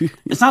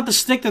it's not the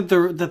stick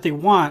that they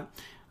want.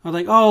 Or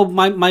like, oh,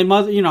 my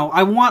mother,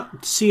 I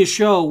want to see a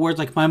show where it's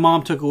like my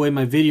mom took away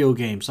my video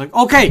games. Like,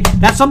 okay,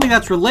 that's something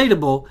that's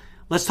relatable.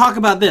 Let's talk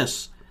about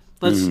this.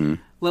 Let's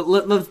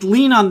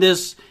lean on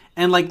this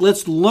and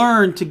let's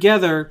learn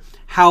together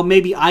how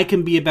maybe I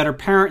can be a better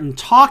parent and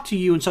talk to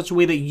you in such a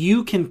way that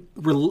you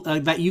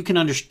can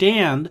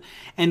understand,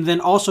 and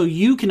then also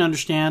you can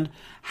understand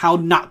how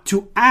not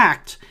to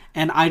act,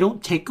 and I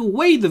don't take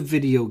away the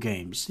video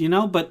games,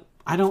 But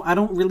I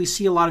don't really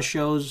see a lot of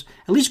shows.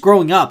 At least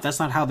growing up, that's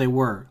not how they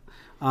were,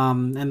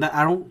 and that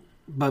I don't.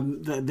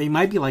 But they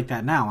might be like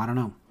that now. I don't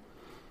know.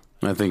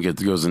 I think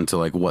it goes into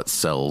what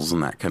sells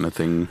and that kind of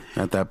thing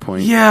at that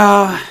point.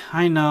 Yeah,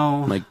 I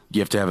know.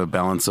 You have to have a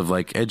balance of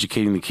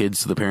educating the kids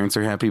so the parents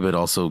are happy, but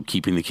also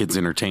keeping the kids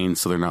entertained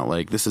so they're not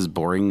like, this is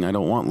boring. I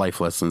don't want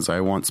life lessons. I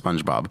want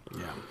SpongeBob.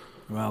 Yeah.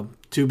 Well,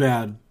 too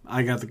bad.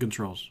 I got the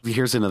controls.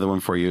 Here's another one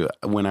for you.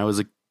 When I was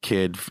a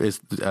kid,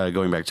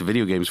 going back to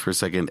video games for a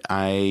second,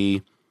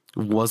 I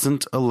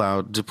wasn't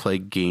allowed to play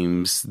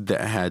games that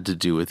had to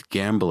do with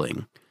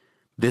gambling.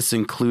 This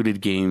included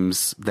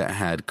games that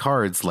had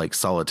cards like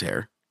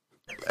Solitaire.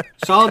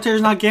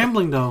 Solitaire's not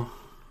gambling, though.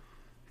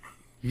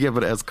 Yeah,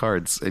 but it has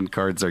cards, and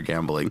cards are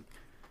gambling.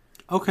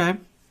 Okay.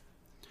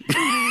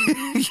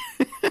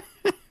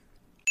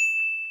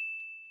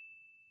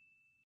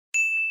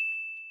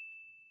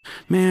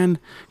 Man,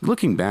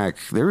 looking back,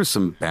 there was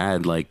some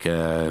bad,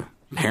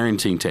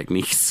 parenting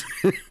techniques.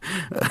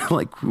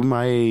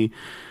 My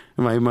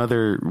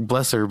mother,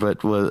 bless her,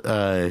 but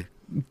was...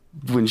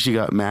 when she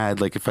got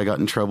mad, if I got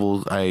in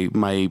trouble,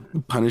 my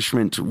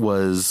punishment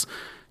was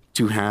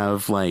to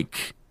have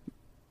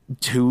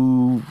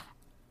two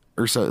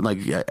or so,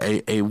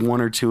 a one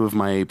or two of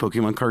my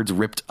Pokemon cards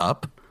ripped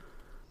up.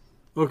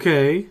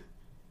 Okay.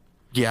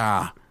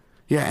 Yeah.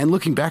 And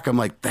looking back, I'm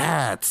like,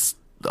 that's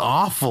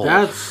awful.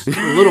 That's a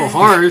little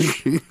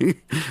harsh.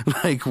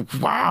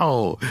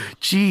 Wow.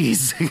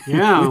 Jeez.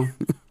 Yeah.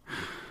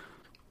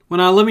 Well,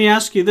 now let me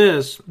ask you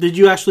this: did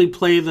you actually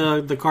play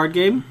the card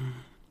game?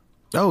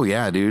 Oh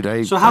yeah,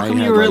 dude. So how come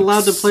you were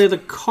allowed to play the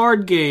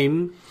card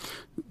game?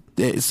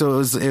 So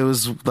it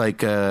was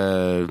like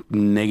a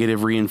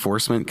negative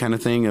reinforcement kind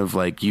of thing of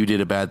you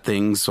did a bad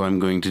thing, so I'm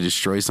going to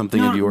destroy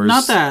something of yours.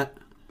 Not that,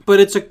 but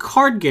it's a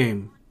card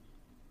game.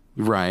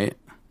 Right.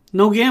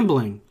 No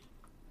gambling.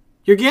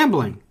 You're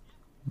gambling.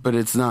 But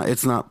it's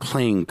not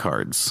playing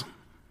cards.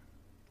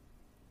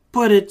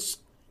 But it's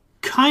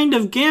kind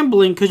of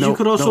gambling because you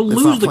could also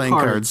lose the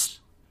cards.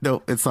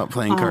 No, it's not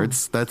playing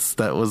cards.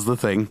 That was the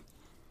thing.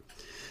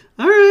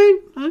 All right.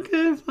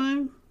 Okay,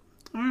 fine.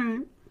 All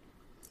right.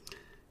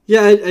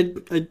 Yeah,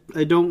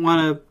 I don't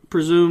want to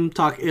presume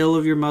talk ill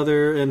of your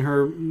mother and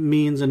her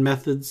means and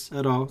methods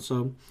at all.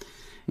 So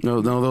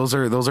no, those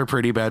are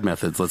pretty bad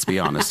methods. Let's be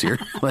honest here.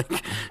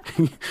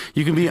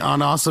 You can be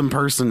an awesome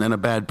person and a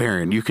bad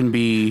parent. You can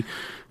be,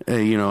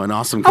 an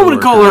awesome. I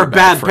wouldn't call her a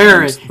bad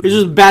parent. It's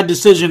just a bad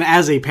decision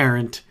as a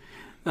parent.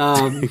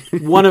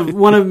 One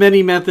of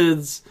many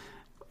methods,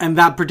 and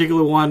that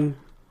particular one.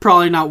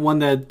 Probably not one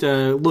that,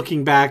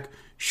 looking back,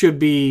 should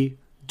be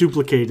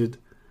duplicated.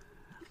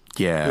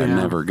 Yeah,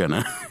 never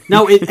gonna.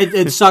 No,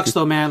 it sucks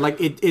though, man.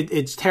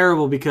 It's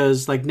terrible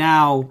because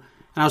now,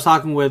 and I was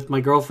talking with my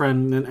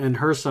girlfriend and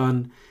her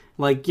son,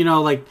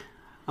 whenever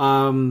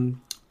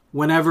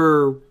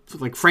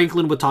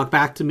Franklin would talk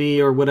back to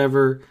me or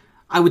whatever,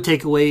 I would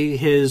take away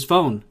his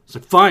phone. It's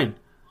fine,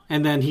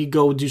 and then he'd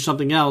go do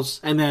something else,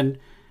 and then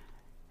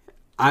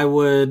I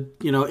would,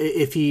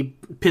 if he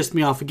pissed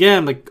me off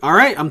again, like, all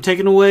right, I'm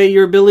taking away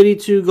your ability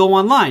to go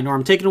online, or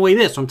I'm taking away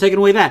this, or I'm taking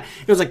away that.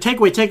 It was like take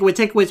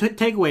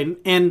away,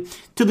 and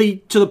to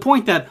the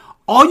point that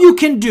all you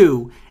can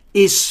do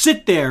is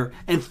sit there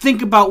and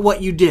think about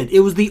what you did. It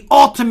was the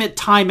ultimate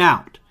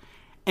timeout.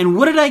 And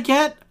what did I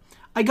get?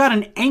 I got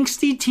an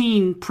angsty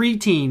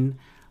preteen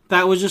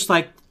that was just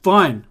like,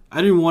 fine,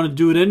 I didn't want to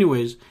do it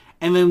anyways,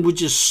 and then would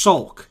just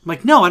sulk. I'm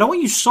like, no, I don't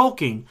want you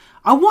sulking.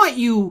 I want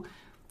you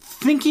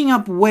thinking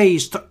up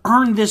ways to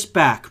earn this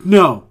back.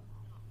 No.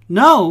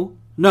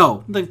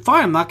 Like,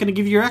 fine, I'm not going to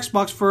give you your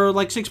Xbox for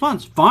like 6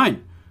 months.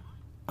 Fine.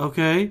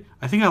 Okay,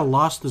 I think I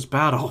lost this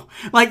battle.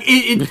 Like,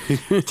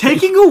 it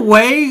taking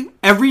away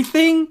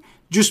everything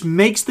just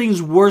makes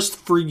things worse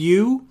for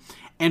you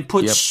and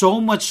puts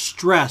so much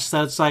stress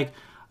that it's like,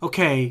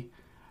 okay,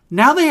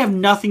 now they have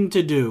nothing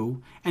to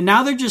do, and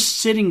now they're just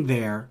sitting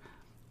there,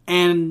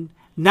 and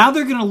now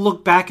they're going to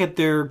look back at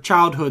their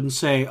childhood and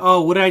say,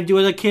 oh, what did I do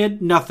as a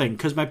kid? Nothing,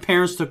 because my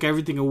parents took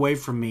everything away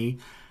from me.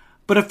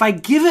 But if I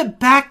give it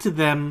back to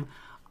them,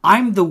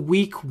 I'm the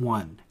weak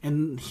one,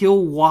 and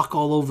he'll walk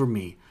all over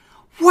me.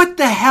 What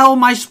the hell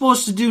am I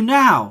supposed to do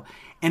now?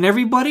 And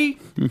everybody,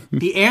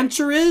 the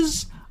answer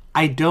is,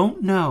 I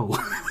don't know.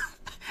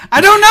 I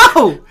don't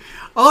know.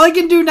 All I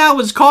can do now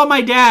is call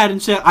my dad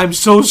and say, I'm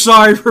so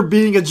sorry for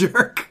being a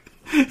jerk.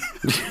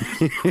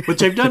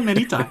 Which I've done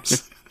many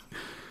times.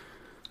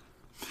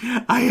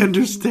 I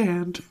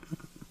understand.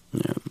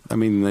 Yeah, I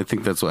mean, I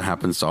think that's what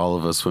happens to all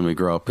of us when we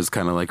grow up, is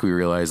kind of like we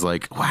realize,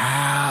 like,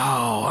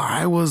 wow,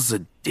 I was a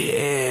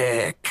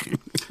dick.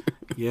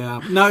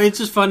 Yeah. No, it's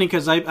just funny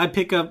because I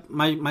pick up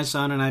my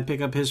son and I pick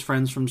up his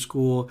friends from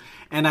school,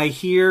 and I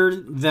hear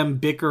them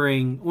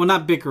bickering. Well,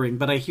 not bickering,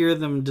 but I hear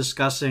them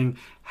discussing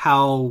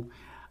how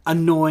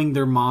annoying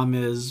their mom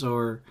is,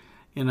 or,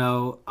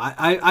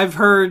 I've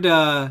heard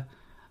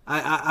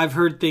I've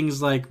heard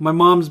things like, my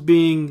mom's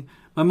being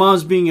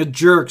a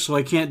jerk, so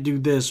I can't do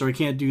this or I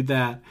can't do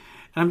that.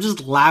 And I'm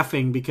just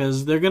laughing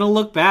because they're going to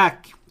look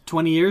back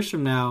 20 years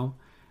from now,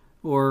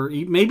 or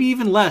maybe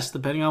even less,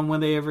 depending on when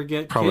they ever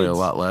get Probably kids. a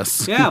lot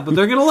less. Yeah, but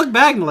they're going to look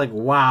back and be like,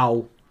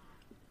 wow,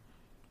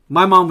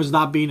 my mom was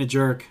not being a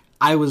jerk.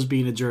 I was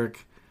being a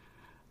jerk.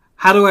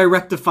 How do I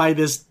rectify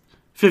this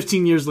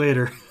 15 years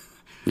later?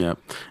 Yeah.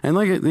 And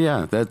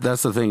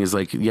that's the thing is,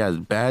 like,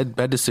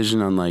 bad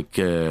decision on, like,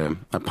 a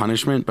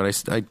punishment,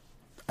 but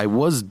I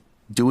was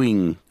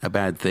doing a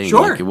bad thing.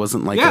 Sure. Like, it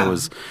wasn't like I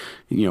was,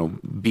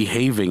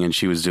 behaving and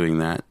she was doing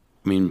that.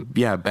 I mean,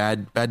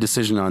 bad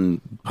decision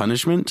on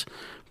punishment,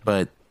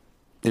 but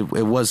it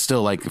was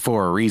still, like,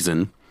 for a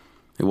reason.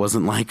 It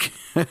wasn't like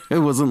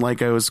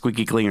I was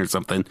squeaky clean or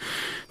something.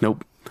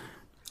 Nope.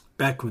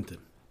 Bad Quentin.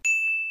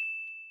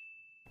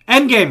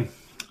 Endgame.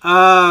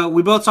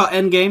 We both saw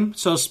Endgame,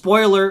 so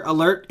spoiler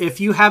alert. If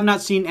you have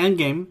not seen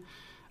Endgame,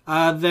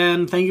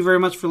 then thank you very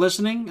much for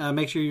listening.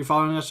 Make sure you're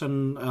following us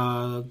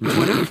on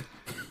Twitter.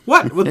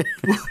 What?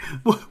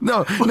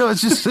 No,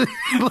 it's just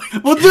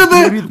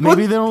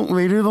maybe they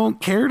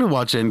don't care to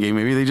watch Endgame.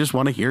 Maybe they just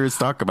want to hear us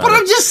talk about it. But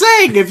I'm just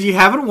saying, if you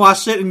haven't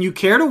watched it and you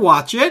care to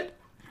watch it,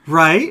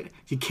 right?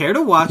 If you care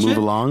to watch it,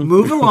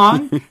 move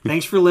along.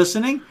 Thanks for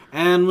listening,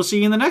 and we'll see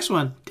you in the next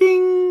one.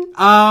 Ding.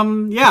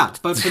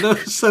 But for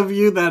those of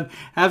you that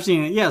have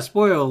seen it,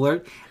 spoiler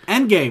alert.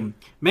 Endgame.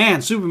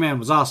 Man, Superman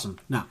was awesome.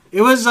 No,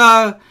 it was.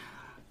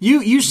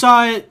 You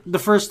saw it the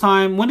first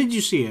time. When did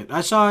you see it?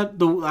 I saw it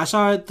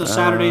the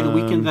Saturday, the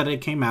weekend that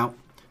it came out.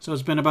 So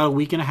it's been about a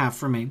week and a half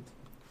for me.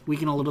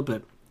 Week and a little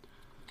bit.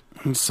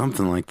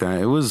 Something like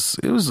that. It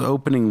was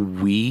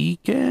opening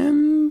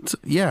weekend.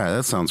 Yeah,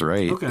 that sounds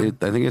right. Okay.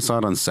 I think I saw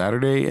it on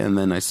Saturday, and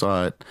then I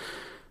saw it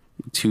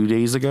 2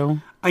 days ago.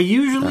 I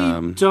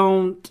usually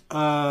don't.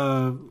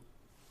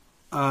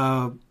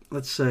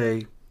 Let's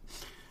say.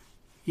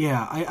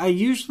 Yeah, I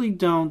usually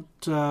don't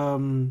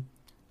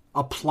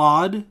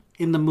applaud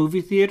in the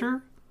movie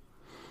theater,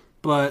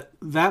 but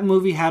that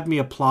movie had me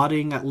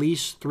applauding at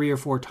least 3 or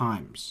 4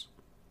 times.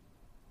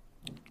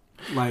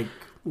 Like,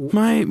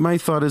 my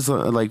thought is,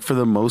 like, for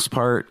the most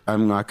part,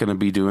 I'm not going to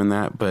be doing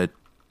that, but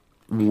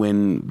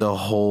when the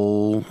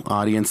whole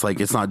audience,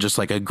 like, it's not just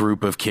like a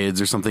group of kids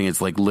or something,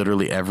 it's like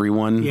literally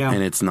everyone,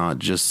 and it's not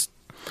just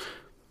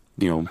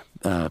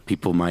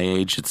people my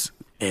age, it's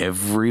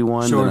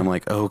everyone. Sure. Then I'm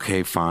like,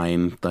 okay,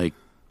 fine, like,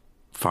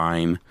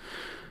 fine.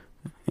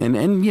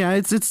 And yeah,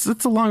 it's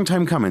a long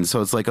time coming,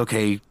 so it's like,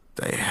 okay,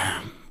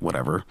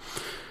 whatever.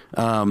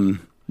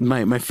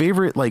 My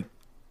favorite, like,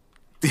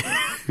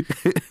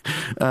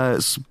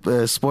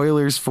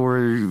 spoilers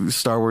for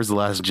Star Wars: The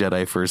Last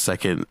Jedi for a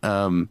second.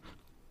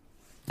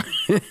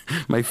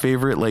 My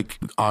favorite, like,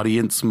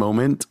 audience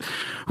moment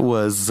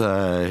was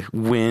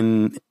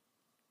when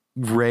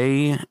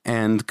Rey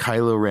and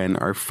Kylo Ren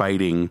are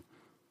fighting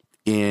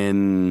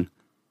in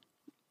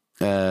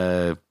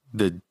the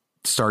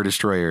Star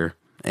Destroyer.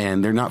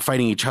 And they're not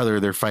fighting each other.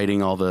 They're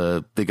fighting all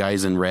the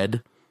guys in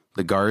red,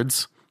 the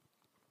guards.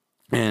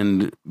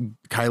 And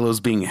Kylo's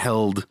being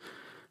held,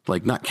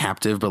 like, not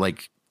captive, but,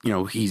 like,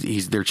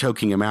 they're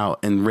choking him out,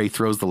 and Ray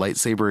throws the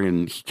lightsaber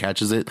and he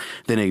catches it,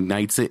 then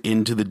ignites it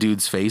into the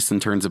dude's face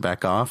and turns it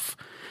back off.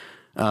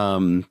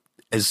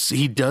 As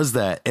he does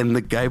that, and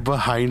the guy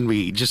behind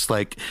me just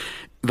like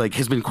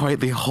has been quiet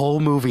the whole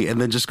movie, and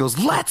then just goes,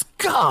 "Let's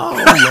go!"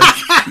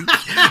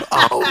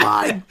 Oh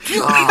my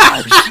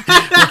gosh!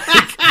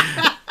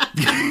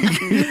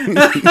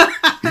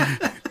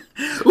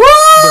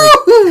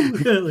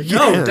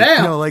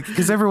 Damn! No,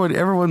 because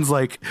everyone's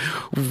like,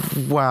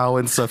 "Wow"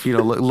 and stuff,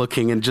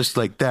 looking, and just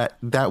like that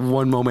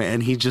one moment,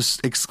 and he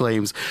just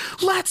exclaims,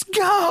 "Let's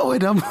go!"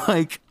 And I'm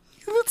like,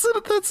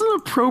 That's an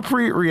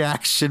appropriate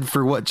reaction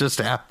for what just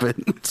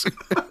happened.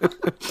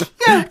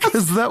 Yeah,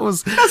 because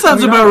that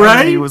sounds about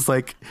right. He was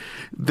like,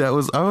 I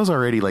was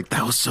already like,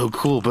 that was so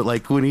cool. But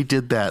like when he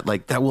did that,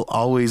 like that will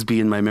always be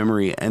in my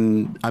memory.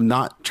 And I'm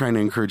not trying to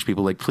encourage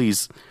people, like,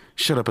 please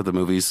shut up at the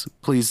movies.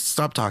 Please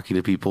stop talking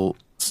to people.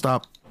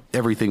 Stop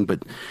everything.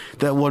 But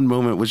that one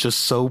moment was just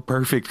so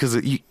perfect because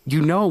it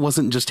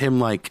wasn't just him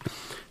like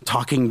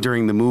talking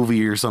during the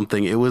movie or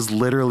something. It was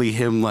literally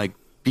him like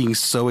being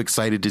so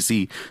excited to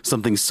see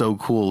something so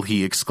cool,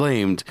 he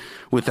exclaimed,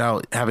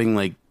 without having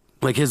like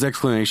his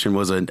exclamation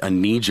was a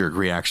knee-jerk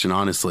reaction,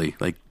 honestly.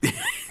 Like,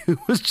 it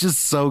was just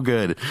so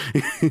good.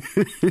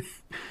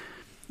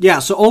 Yeah,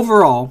 so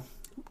overall,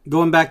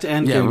 going back to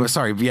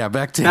Endgame.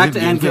 Back to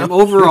Endgame.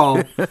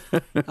 Overall,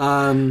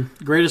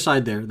 great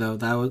aside there, though.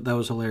 That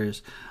was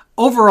hilarious.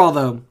 Overall,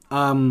 though,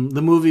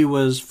 the movie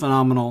was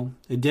phenomenal.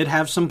 It did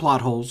have some plot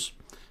holes.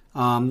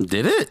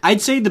 Did it? I'd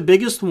say the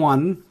biggest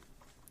one,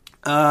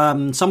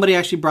 somebody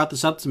actually brought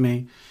this up to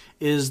me,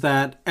 is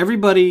that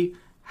everybody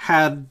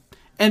had,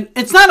 and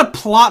it's not a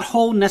plot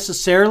hole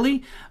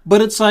necessarily,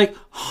 but it's like,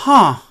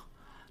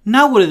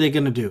 now what are they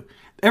going to do?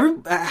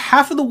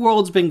 Half of the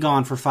world's been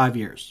gone for 5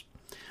 years.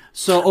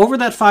 So over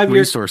that 5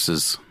 years...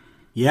 Resources.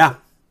 Yeah.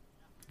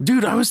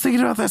 Dude, I was thinking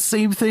about that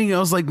same thing. I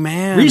was like,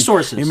 man...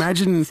 Resources.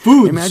 Imagine...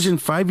 Foods. Imagine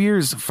 5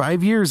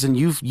 years, and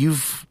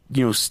you've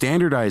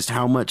standardized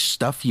how much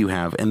stuff you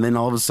have, and then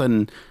all of a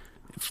sudden...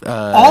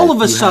 all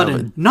of a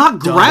sudden, not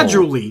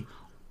gradually,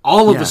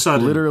 all of a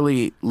sudden.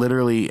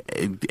 Literally,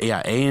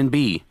 A and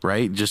B,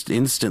 right? Just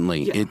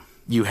instantly. Yeah.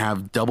 You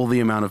have double the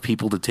amount of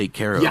people to take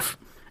care of. Yeah.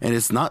 And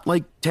it's not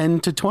like 10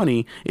 to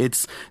 20,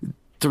 it's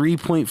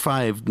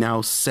 3.5,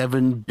 now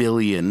 7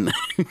 billion.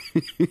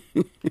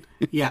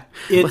 Yeah.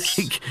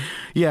 It's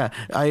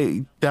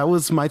that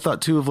was my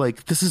thought too, of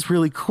like, this is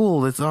really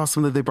cool. It's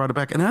awesome that they brought it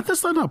back. And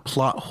that's not a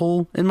plot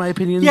hole, in my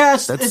opinion.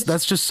 Yes,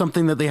 that's just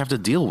something that they have to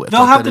deal with.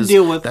 They'll have to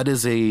deal with. That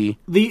is the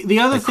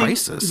other thing.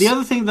 Crisis. The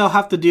other thing they'll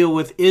have to deal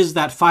with is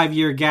that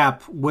 5-year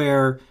gap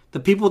where the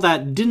people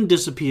that didn't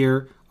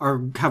disappear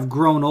have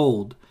grown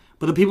old,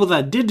 but the people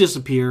that did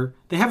disappear,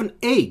 they haven't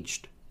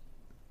aged.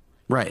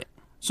 Right.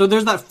 So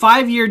there's that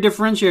 5-year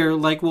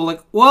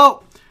differentiator.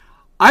 Well,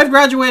 I've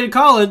graduated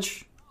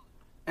college,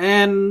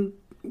 and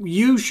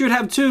you should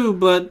have too,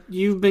 but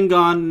you've been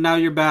gone, now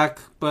you're back,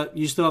 but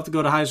you still have to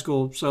go to high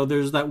school. So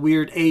there's that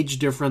weird age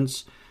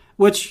difference,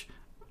 which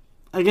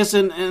I guess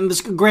in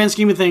this grand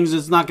scheme of things,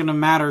 it's not going to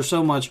matter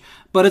so much.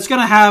 But it's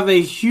going to have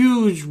a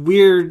huge,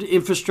 weird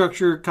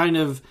infrastructure kind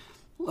of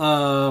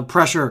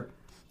pressure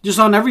just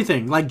on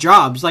everything, like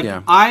jobs.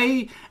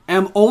 I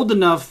am old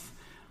enough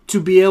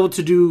to be able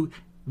to do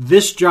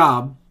this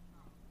job,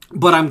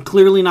 but I'm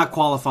clearly not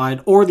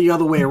qualified, or the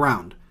other way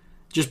around,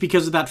 just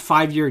because of that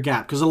 5-year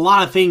gap. Because a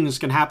lot of things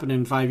can happen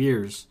in 5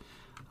 years.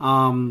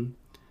 I don't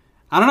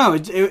know.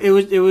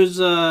 It was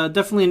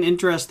definitely an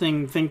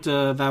interesting thing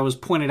that was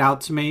pointed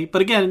out to me.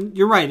 But again,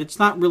 you're right. It's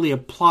not really a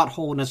plot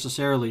hole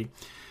necessarily.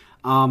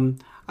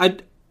 I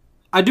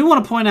do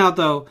want to point out,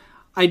 though,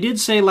 I did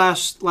say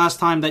last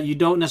time that you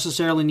don't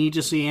necessarily need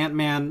to see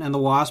Ant-Man and the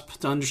Wasp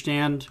to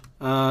understand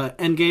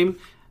Endgame.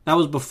 That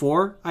was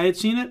before I had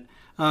seen it,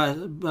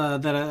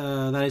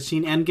 that I'd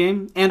seen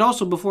Endgame, and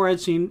also before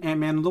I'd seen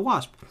Ant-Man and the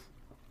Wasp.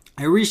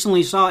 I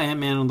recently saw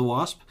Ant-Man and the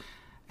Wasp,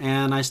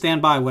 and I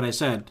stand by what I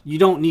said. You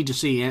don't need to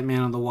see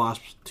Ant-Man and the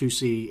Wasp to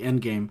see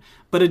Endgame,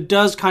 but it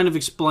does kind of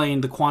explain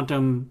the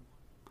quantum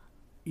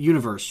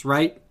universe,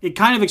 right? It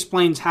kind of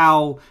explains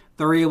how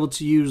they're able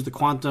to use the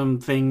quantum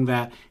thing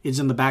that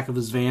is in the back of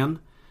his van,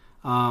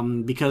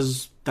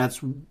 because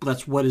that's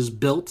what is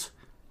built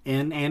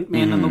in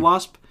Ant-Man and the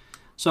Wasp.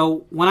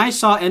 So when I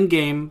saw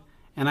Endgame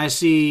and I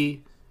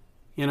see,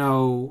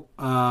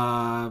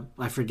 I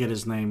forget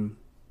his name,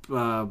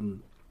 but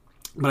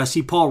I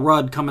see Paul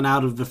Rudd coming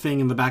out of the thing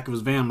in the back of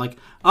his van, I'm like,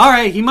 all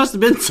right, he must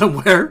have been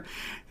somewhere.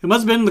 He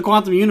must have been in the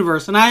quantum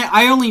universe. And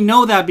I only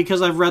know that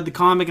because I've read the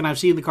comic and I've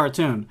seen the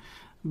cartoon.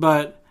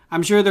 But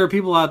I'm sure there are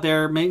people out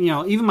there,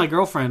 even my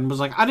girlfriend was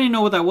like, I didn't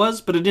know what that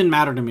was, but it didn't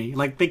matter to me.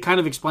 Like, they kind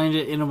of explained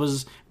it, and it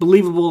was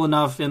believable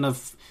enough in a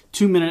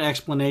 2-minute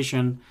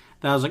explanation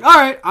that I was like, all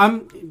right,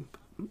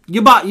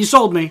 you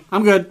sold me.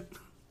 I'm good.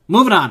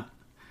 Moving on.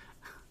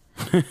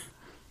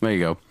 There you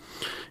go.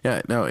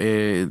 Yeah, no,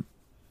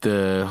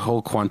 the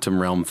whole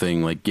quantum realm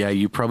thing,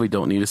 you probably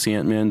don't need to see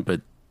Ant-Man,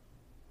 but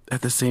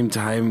at the same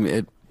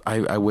time,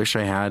 I wish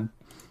I had.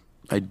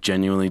 I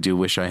genuinely do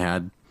wish I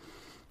had.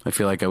 I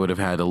feel like I would have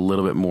had a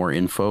little bit more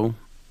info.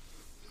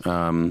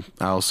 I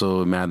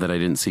also am mad that I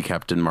didn't see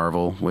Captain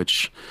Marvel,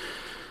 which,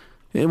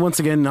 once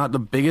again, not the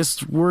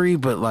biggest worry,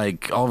 but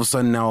like all of a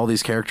sudden now all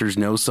these characters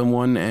know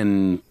someone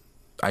and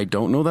I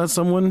don't know that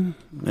someone,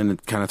 and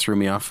it kind of threw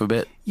me off a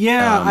bit.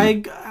 Yeah,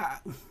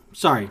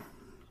 sorry.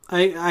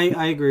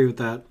 I agree with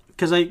that.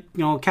 Because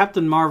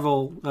Captain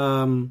Marvel,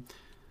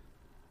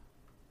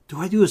 do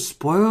I do a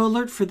spoiler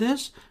alert for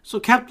this? So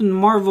Captain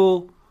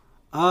Marvel,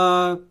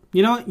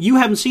 you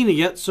haven't seen it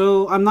yet,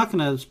 so I'm not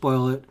going to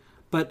spoil it.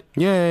 But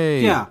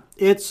yay! Yeah,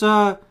 it's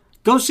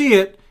go see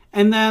it,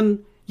 and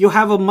then you'll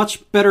have a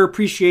much better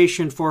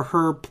appreciation for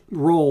her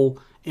role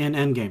in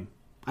Endgame,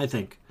 I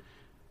think,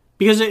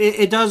 because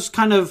it does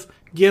kind of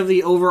give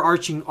the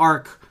overarching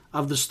arc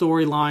of the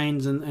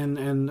storylines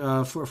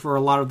and for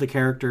a lot of the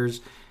characters,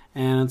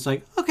 and it's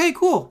like, okay,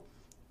 cool,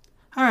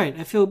 all right,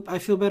 I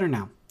feel better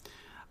now.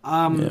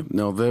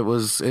 No, that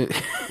was it.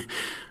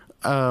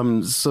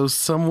 So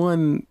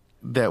someone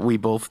that we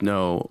both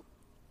know,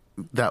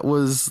 that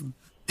was.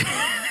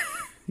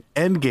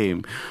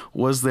 Endgame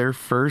was their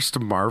first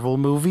Marvel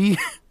movie.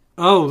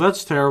 Oh,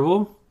 that's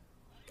terrible.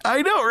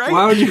 I know, right?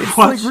 Why would you it's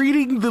watch? Like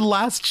reading the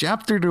last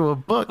chapter to a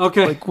book.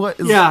 Okay. Like what?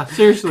 Yeah,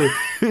 seriously.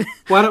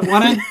 Why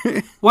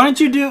don't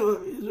you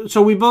do?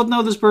 So we both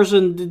know this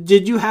person.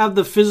 Did you have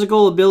the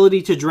physical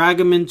ability to drag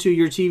them into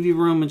your TV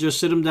room and just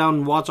sit them down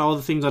and watch all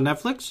the things on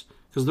Netflix?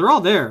 Because they're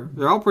all there.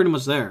 They're all pretty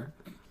much there.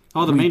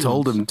 All the main ones. We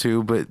told him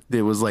to, but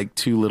it was like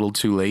too little,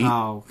 too late.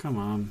 Oh, come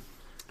on.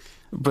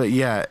 But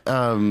yeah,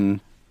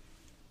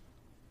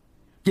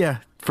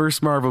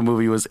 first Marvel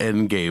movie was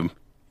Endgame.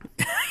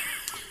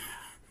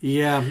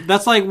 Yeah,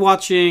 that's like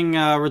watching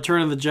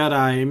Return of the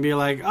Jedi and be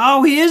like,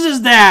 "Oh, he is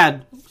his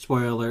dad."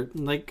 Spoiler alert.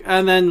 Like,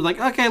 and then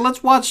okay,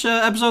 let's watch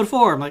episode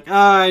 4. I'm like,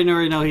 I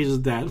already know he's his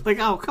dad. Like,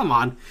 oh, come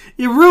on,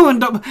 you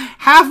ruined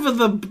half of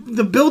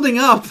the building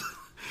up.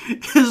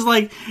 Is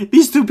like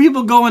these two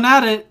people going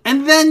at it,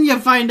 and then you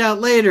find out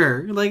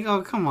later. You're like,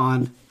 oh, come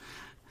on.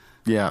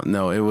 Yeah,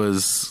 no, it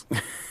was.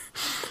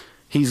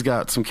 He's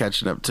got some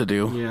catching up to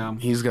do. Yeah.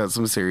 He's got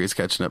some serious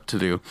catching up to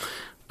do.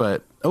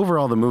 But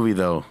overall, the movie,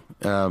 though,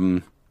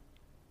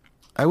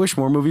 I wish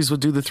more movies would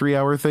do the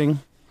 3-hour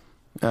thing.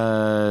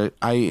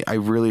 I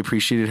really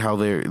appreciated how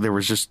there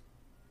was just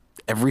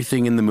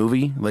everything in the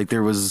movie. Like it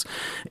was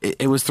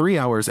 3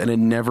 hours, and it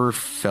never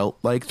felt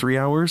like 3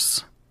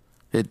 hours.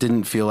 It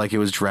didn't feel like it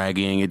was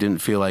dragging. It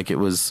didn't feel like it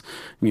was,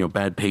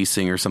 bad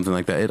pacing or something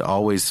like that. It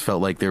always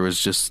felt like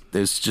it's just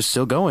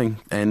still going.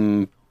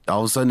 And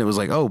all of a sudden it was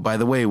like, oh, by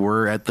the way,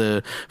 we're at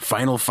the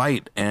final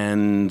fight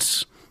and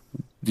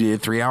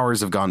 3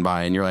 hours have gone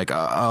by and you're like,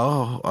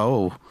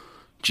 oh,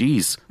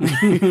 geez.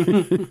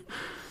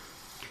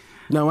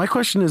 Now, my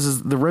question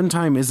is the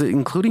runtime, is it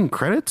including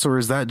credits or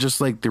is that just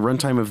like the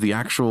runtime of the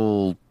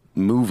actual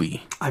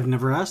movie? I've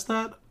never asked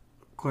that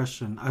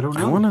question. I don't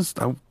know.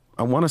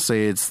 I want to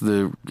say it's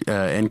the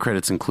end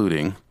credits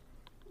including.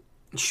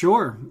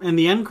 Sure. And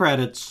the end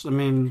credits, I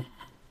mean,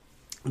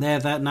 they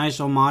have that nice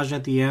homage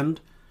at the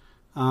end.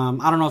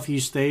 I don't know if you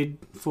stayed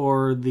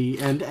for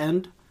the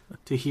end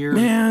to hear.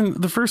 Man,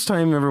 the first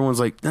time everyone's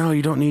like, no,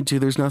 you don't need to.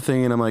 There's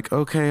nothing. And I'm like,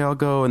 okay, I'll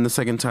go. And the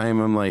second time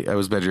I'm like, I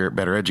was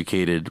better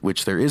educated,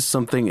 which there is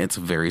something. It's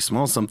a very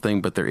small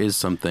something, but there is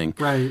something.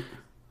 Right.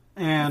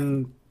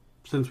 And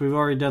since we've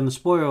already done the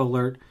spoiler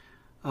alert,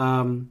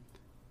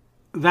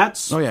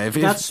 that's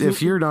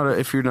if you're not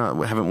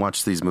haven't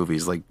watched these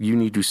movies, like you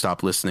need to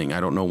stop listening. I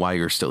don't know why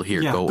you're still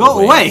here. Yeah, go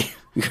away.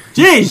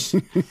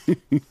 Jeez.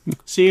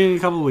 See you in a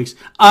couple of weeks.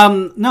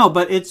 No,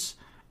 but it's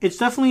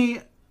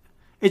definitely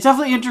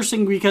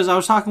interesting because I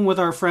was talking with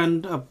our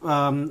friend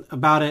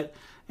about it,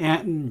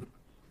 and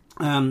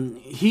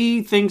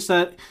he thinks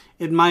that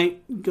it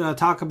might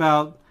talk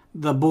about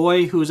the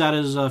boy who's at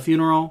his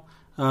funeral,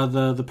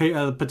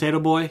 the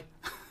potato boy.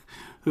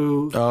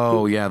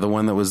 The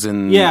one that was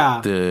in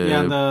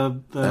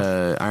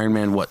the Iron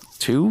Man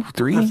 2,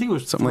 3? I think it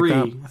was something 3.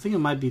 like that. I think it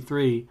might be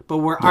 3. But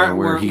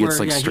where he gets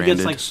stranded.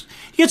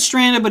 He gets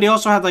stranded, but he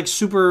also had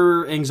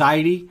super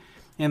anxiety,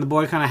 and the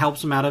boy kind of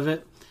helps him out of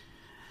it.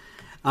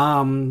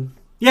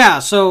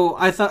 So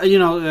I thought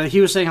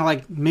he was saying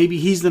how maybe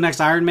he's the next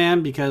Iron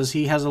Man because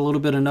he has a little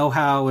bit of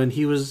know-how, and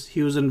he was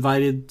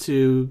invited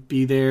to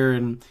be there,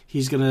 and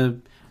he's gonna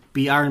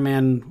be Iron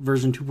Man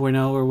version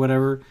 2.0 or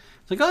whatever.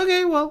 Like,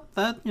 okay, well,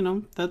 that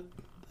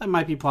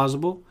might be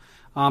plausible.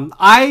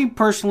 I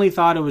personally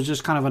thought it was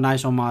just kind of a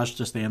nice homage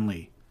to Stan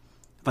Lee.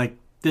 Like,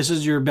 this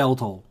is your bell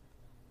toll.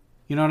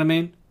 You know what I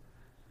mean?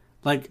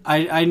 Like,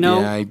 I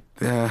know.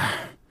 Yeah,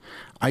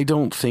 I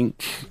don't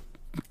think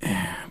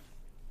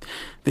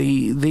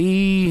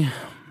they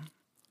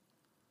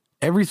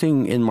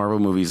everything in Marvel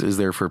movies is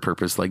there for a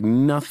purpose. Like,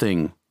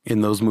 nothing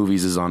in those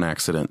movies is on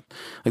accident.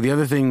 Like, the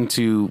other thing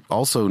to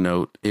also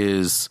note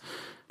is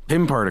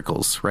Pym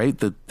particles, right?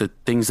 The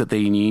things that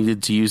they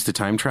needed to use to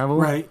time travel.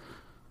 Right.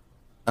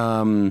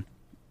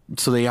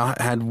 So they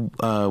had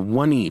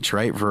one each,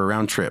 right, for a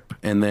round trip.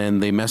 And then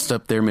they messed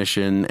up their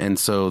mission, and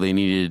so they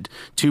needed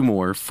 2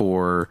 more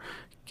for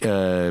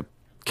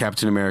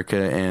Captain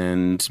America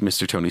and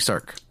Mr. Tony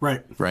Stark.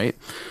 Right. Right?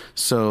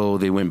 So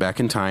they went back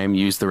in time,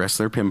 used the rest of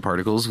their Pym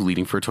particles,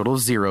 leading for a total of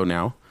 0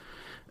 now.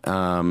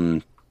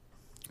 And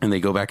they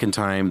go back in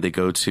time, they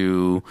go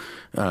to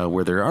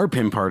where there are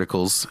Pym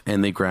particles,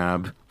 and they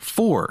grab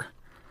 4.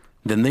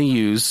 Then they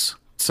use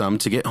some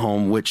to get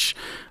home, which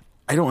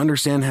I don't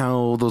understand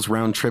how those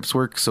round trips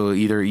work. So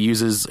either it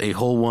uses a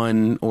whole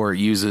one or it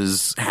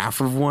uses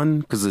half of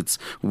one, because it's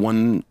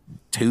one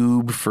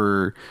tube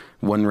for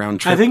one round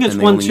trip. I think it's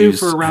one tube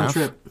for a round half.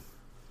 trip.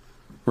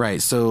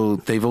 Right. So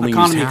they've only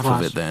Economy used half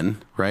class. of it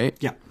then, right?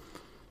 Yeah.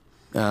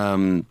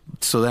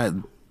 So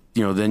that,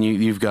 then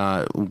you've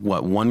got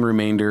one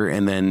remainder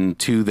and then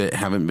 2 that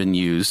haven't been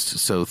used.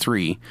 So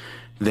 3.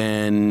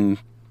 Then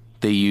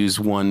they use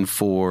 1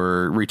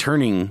 for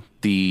returning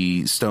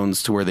the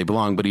stones to where they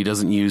belong, but he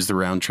doesn't use the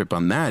round trip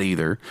on that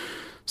either.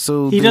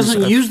 So he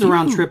doesn't use the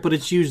round trip, but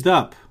it's used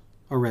up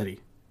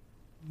already.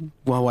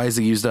 Well, why is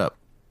it used up?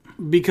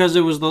 Because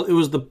it was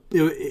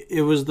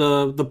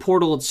the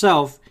portal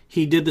itself.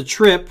 He did the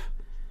trip,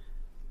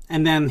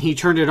 and then he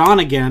turned it on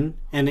again,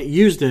 and it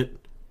used it,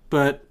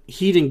 but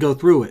he didn't go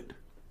through it.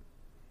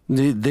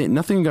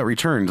 Nothing got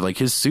returned. Like,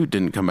 his suit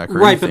didn't come back or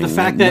right, anything. but the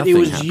fact that it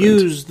was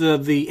used,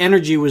 the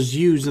energy was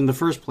used in the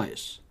first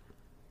place.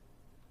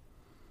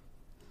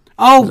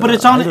 Oh, but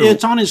it's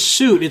on his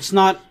suit. It's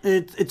not.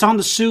 It's on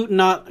the suit,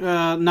 not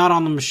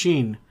on the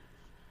machine.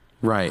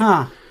 Right.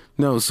 Huh.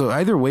 No. So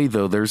either way,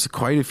 though, there's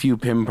quite a few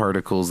Pym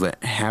particles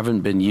that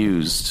haven't been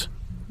used.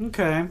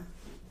 Okay.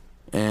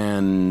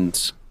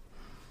 And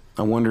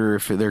I wonder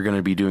if they're going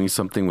to be doing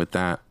something with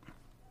that.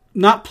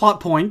 Not plot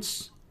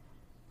points.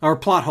 Or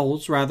plot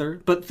holes,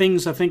 rather, but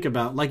things I think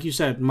about. Like you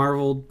said,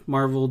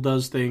 Marvel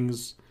does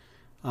things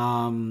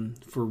for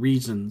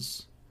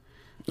reasons.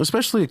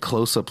 Especially a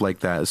close-up like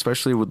that,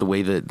 especially with the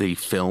way that they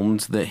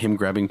filmed him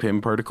grabbing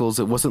Pym particles.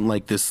 It wasn't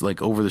like this, like,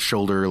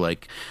 over-the-shoulder,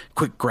 like,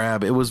 quick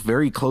grab. It was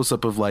very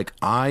close-up of, like,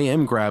 I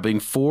am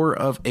grabbing 4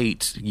 of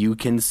 8. You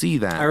can see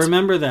that. I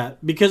remember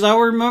that. Because I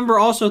remember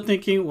also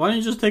thinking, why don't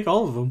you just take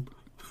all of them?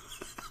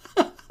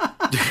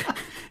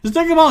 Just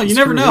take them all. You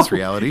never know.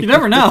 Reality. You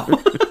never know.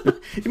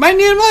 You might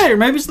need them later.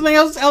 Maybe something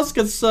else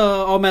gets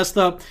all messed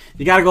up.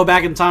 You got to go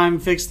back in time,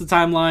 fix the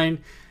timeline.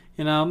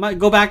 Might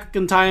go back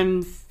in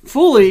time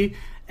fully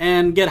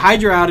and get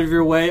Hydra out of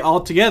your way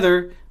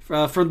altogether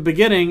from the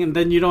beginning, and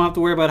then you don't have to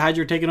worry about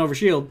Hydra taking over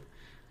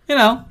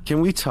S.H.I.E.L.D.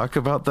 Can we talk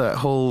about that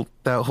whole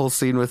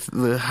scene with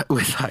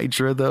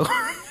Hydra though?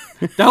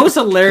 That was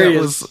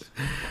hilarious.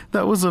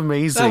 That was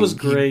amazing. That was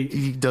great.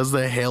 He does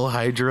the Hail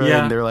Hydra,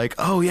 yeah. And they're like,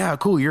 "Oh yeah,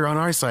 cool, you're on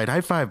our side.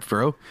 High five,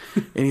 bro."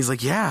 And he's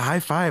like, "Yeah, high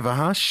five.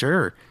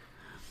 Sure."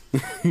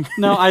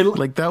 No,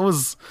 like that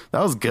was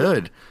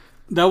good.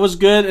 That was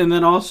good, and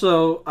then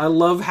also I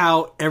love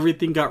how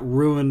everything got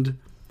ruined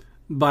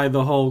by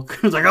the Hulk.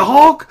 It's like, a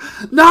Hulk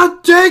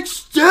not take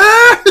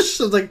stairs.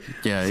 I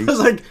was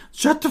like,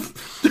 shut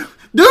the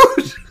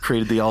dude.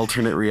 Created the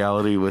alternate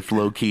reality with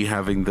Loki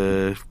having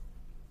the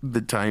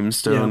time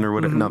stone or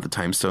whatever, not the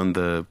time stone,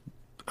 the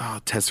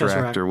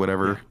Tesseract or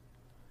whatever.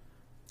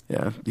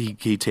 Yeah,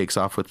 he takes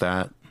off with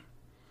that.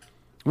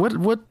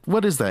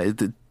 What is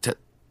that?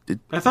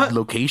 I thought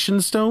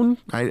location stone.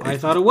 I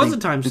thought it was a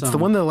time stone. It's the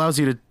one that allows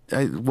you to.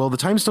 The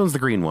time stone's the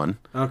green one.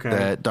 Okay.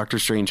 That Doctor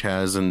Strange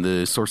has and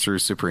the Sorcerer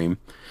Supreme.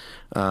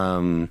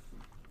 That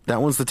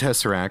one's the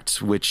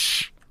Tesseract,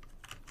 which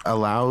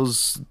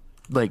allows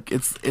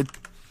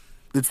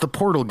it's the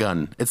portal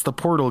gun. It's the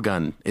portal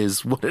gun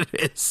is what it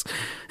is.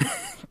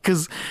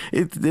 Because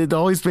it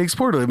always makes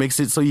portal. It makes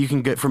it so you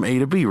can get from A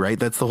to B, right?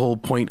 That's the whole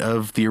point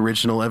of the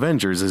original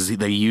Avengers. Is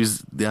they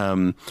use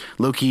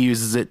Loki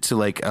uses it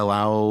to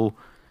allow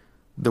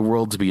the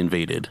world to be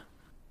invaded.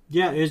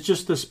 Yeah, it's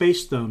just the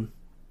space stone.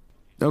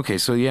 Okay,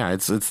 so yeah,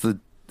 it's the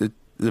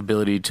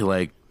ability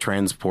to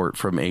transport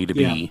from A to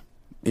B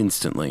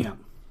instantly. Yeah.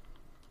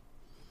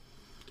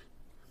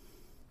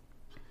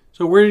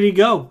 So where did he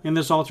go in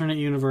this alternate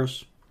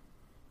universe?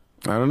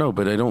 I don't know,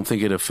 but I don't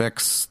think it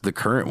affects the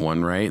current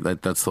one, right?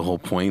 That's the whole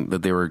point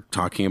that they were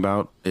talking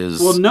about is...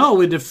 Well,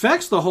 no, it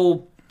affects the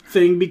whole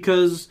thing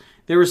because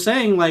they were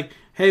saying,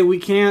 hey, we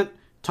can't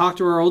talk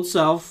to our old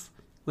self.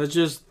 Let's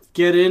just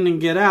get in and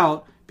get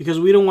out because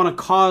we don't want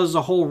to cause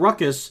a whole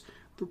ruckus.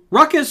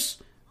 Ruckus?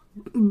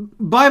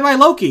 Bye-bye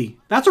Loki.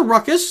 That's a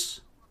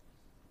ruckus.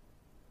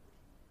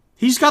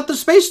 He's got the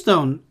Space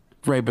Stone.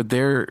 Right, but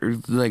they're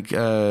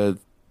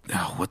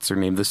what's her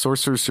name? The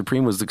Sorcerer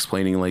Supreme was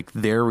explaining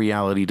their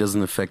reality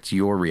doesn't affect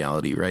your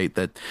reality, right?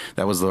 That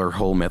was their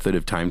whole method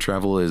of time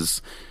travel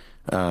is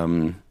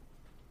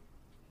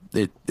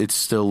it's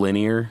still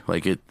linear.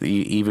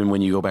 Even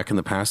when you go back in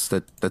the past,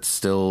 that's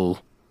still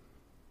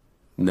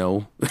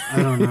no.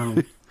 I don't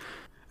know.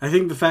 I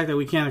think the fact that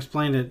we can't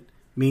explain it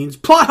means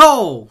plot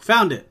hole.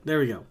 Found it. There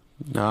we go.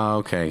 Oh,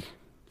 okay.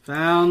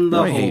 Found the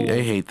hole.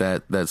 I hate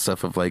that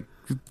stuff of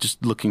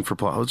just looking for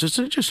plot holes.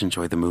 Just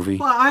enjoy the movie.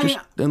 Well,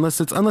 unless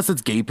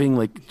it's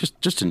gaping,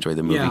 just enjoy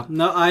the movie. Yeah.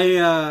 No,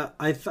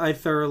 I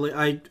thoroughly,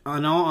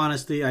 in all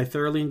honesty, I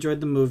thoroughly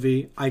enjoyed the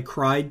movie. I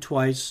cried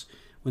twice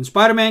when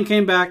Spider-Man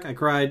came back. I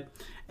cried,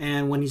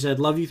 And when he said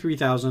 "Love you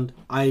 3000,"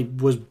 I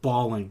was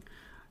bawling.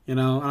 And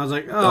I was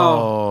like, the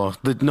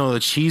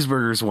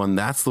cheeseburgers one.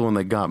 That's the one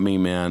that got me,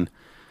 man.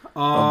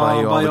 I'll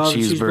buy you all the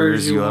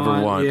cheeseburgers you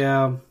ever want.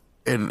 Yeah.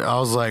 And I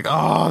was like,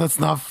 oh, that's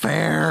not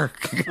fair.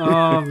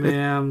 Oh,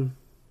 man.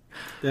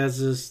 That's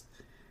just...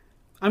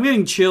 I'm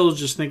getting chills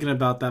just thinking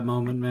about that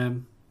moment,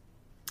 man.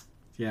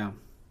 Yeah.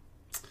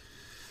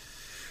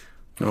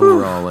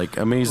 Overall,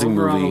 amazing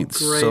movie.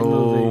 So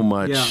movie.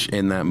 much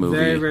in that movie.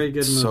 Very, very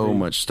good movie. So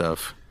much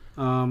stuff.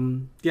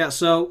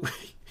 So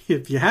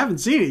if you haven't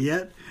seen it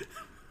yet,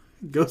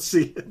 go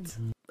see it.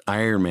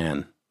 Iron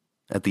Man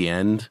at the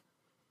end.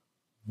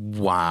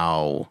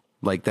 Wow.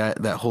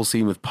 That whole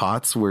scene with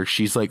Potts where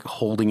she's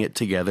holding it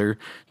together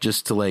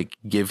just to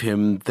give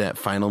him that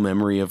final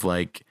memory of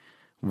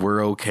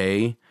we're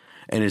okay.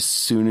 And as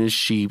soon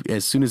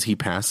as he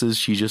passes,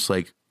 she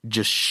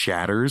just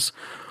shatters.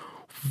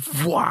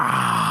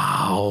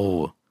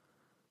 Wow.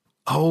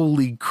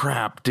 Holy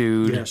crap,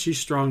 dude. Yeah, she's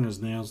strong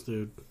as nails,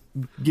 dude.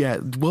 Yeah,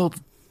 well,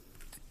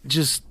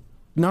 just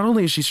not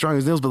only is she strong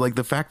as nails, but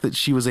the fact that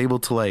she was able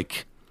to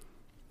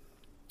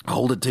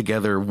hold it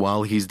together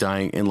while he's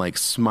dying and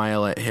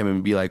smile at him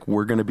and be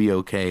we're gonna be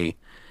okay.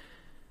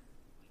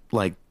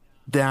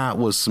 That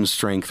was some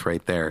strength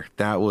right there.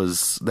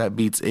 That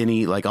beats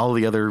any all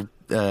the other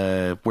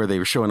where they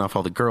were showing off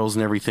all the girls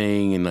and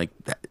everything, and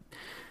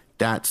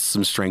that's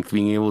some strength,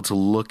 being able to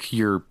look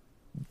your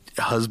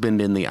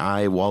husband in the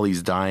eye while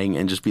he's dying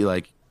and just be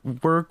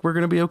we're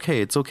gonna be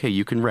okay. It's okay.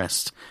 You can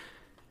rest.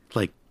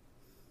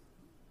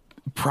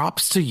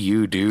 Props to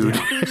you, dude.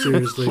 Yeah,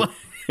 seriously.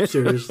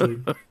 Seriously.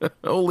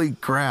 Holy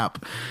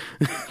crap.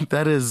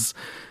 That is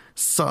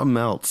something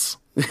else.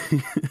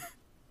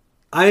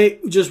 I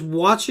just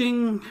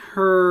watching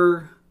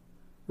her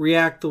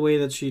react the way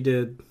that she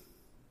did.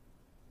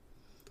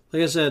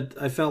 Like I said,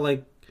 I felt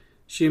like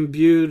she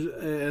imbued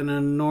an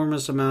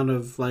enormous amount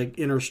of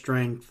inner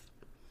strength.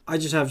 I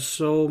just have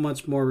so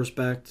much more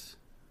respect,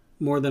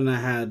 more than I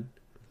had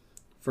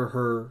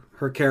for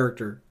her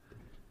character.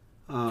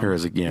 Her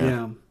as a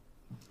yeah.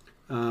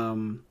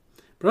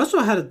 But I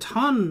also had a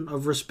ton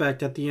of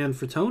respect at the end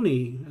for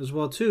Tony as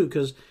well too,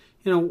 because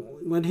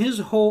when his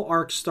whole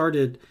arc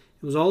started,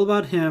 it was all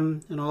about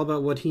him and all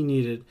about what he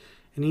needed,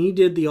 and he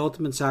did the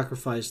ultimate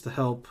sacrifice to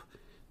help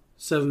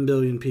 7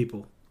 billion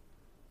people.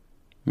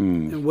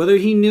 And whether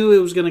he knew it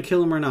was going to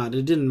kill him or not,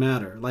 it didn't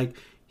matter.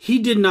 He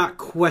did not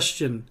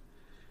question.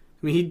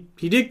 I mean,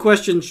 he did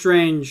question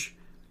Strange.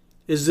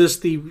 Is this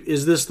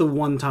the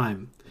one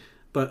time?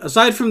 But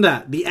aside from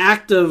that, the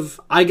act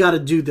of I got to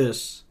do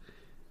this.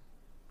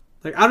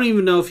 I don't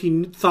even know if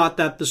he thought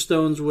that the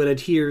stones would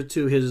adhere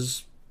to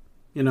his,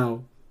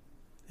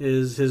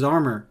 his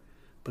armor,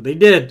 but they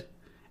did.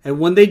 And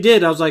when they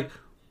did, I was like,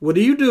 "What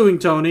are you doing,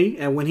 Tony?"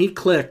 And when he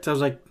clicked, I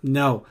was like,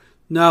 "No.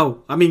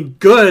 I mean,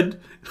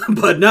 good,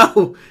 but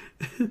no.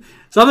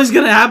 Something's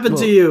gonna happen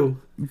to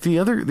you." The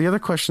other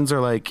questions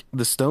are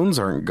the stones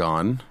aren't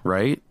gone,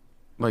 right?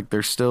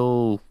 They're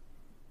still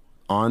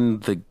on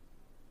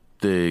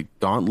the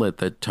gauntlet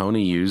that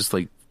Tony used.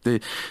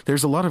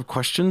 There's a lot of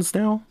questions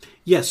now.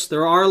 Yes,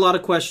 there are a lot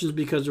of questions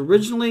because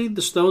originally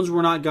the stones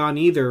were not gone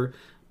either,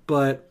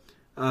 but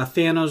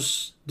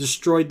Thanos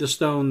destroyed the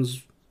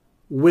stones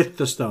with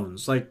the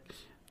stones.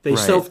 They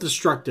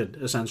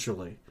self-destructed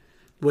essentially,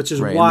 which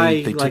is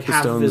why they took the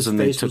half of his and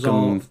face was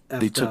all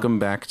they took them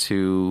back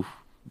to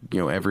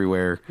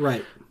everywhere.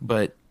 Right.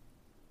 But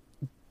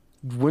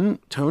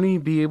wouldn't Tony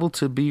be able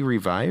to be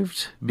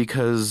revived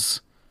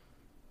because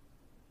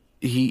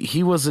he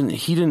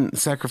didn't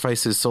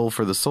sacrifice his soul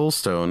for the Soul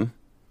Stone,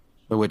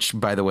 which,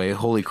 by the way,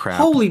 holy crap,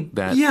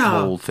 that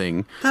whole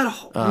thing.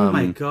 Oh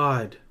my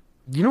god.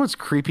 You know what's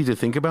creepy to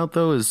think about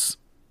though is,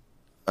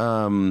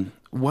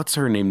 what's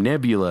her name?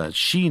 Nebula.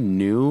 She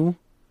knew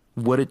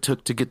what it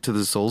took to get to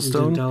the Soul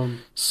Stone.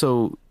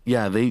 So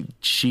yeah,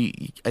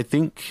 I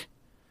think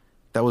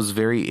that was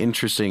very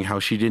interesting how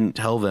she didn't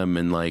tell them,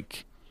 and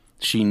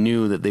she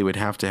knew that they would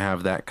have to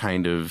have that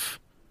kind of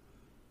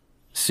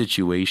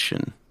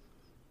situation.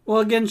 Well,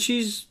 again,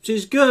 she's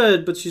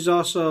good, but she's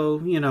also,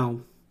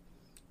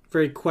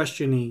 very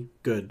questiony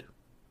good.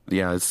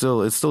 Yeah, it's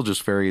still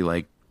just very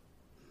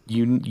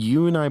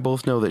you and I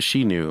both know that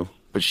she knew,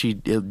 but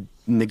she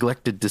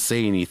neglected to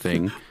say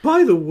anything.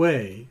 By the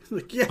way,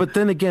 yeah. But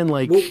then again,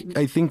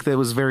 I think that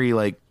was very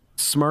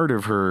smart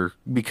of her,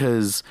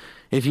 because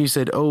if you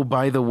said, "Oh,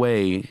 by the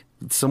way,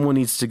 someone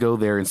needs to go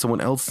there and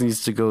someone else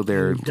needs to go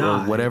there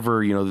or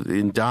whatever,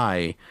 and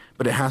die,"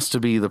 but it has to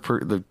be the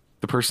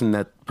person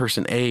that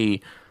person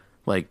A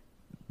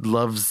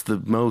loves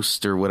the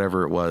most or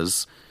whatever it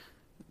was,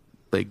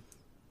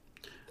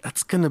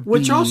 that's gonna be...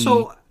 Which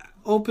also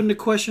opened the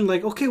question,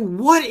 okay,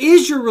 what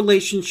is your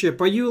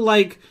relationship? Are you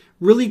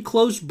really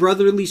close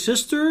brotherly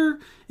sister?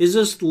 Is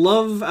this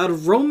love out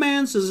of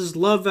romance? Is this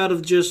love out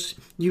of just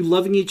you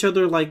loving each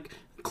other like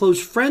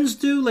close friends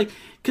do?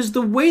 Because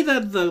the way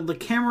that the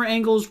camera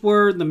angles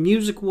were, the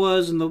music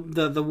was, and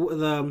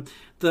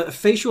the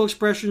facial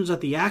expressions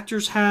that the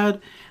actors had,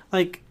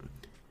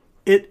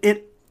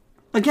 it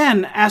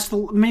again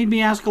made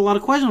me ask a lot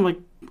of questions.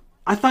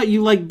 I thought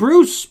you liked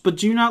Bruce, but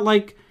do you not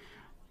like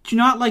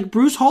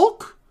Bruce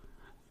Hulk?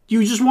 Do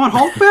you just want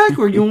Hulk back,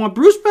 or you want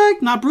Bruce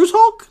back, not Bruce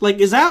Hulk? Like,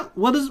 is that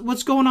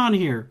what's going on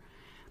here?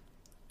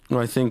 Well,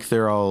 I think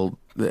they're all,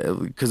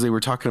 because they were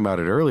talking about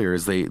it earlier,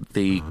 is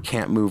they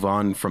can't move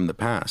on from the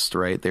past,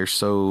 right? They're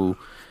so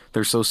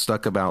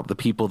stuck about the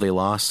people they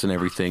lost and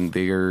everything.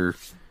 They're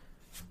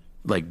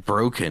like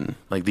broken.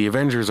 Like the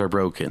Avengers are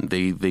broken.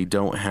 They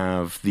don't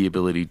have the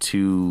ability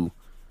to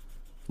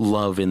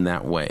love in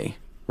that way,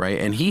 right?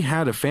 And he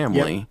had a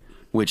family,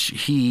 which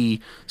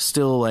he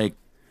still, like,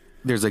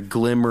 there's a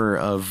glimmer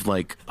of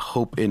like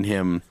hope in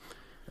him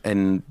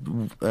and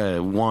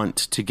want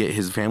to get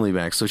his family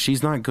back. So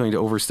she's not going to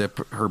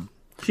overstep her.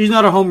 She's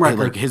not a homewrecker.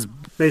 Like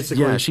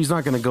basically. Yeah, she's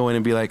not going to go in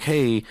and be like,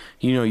 hey,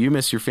 you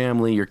miss your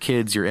family, your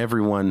kids, your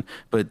everyone,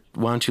 but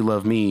why don't you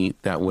love me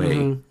that way?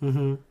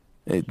 Mm-hmm.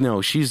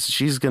 No,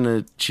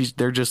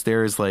 they're just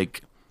there as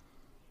like,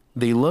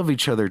 they love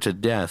each other to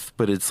death,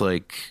 but it's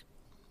like,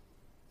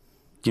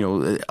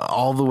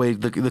 all the way,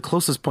 the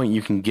closest point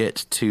you can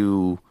get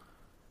to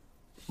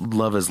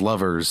love as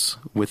lovers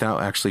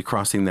without actually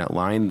crossing that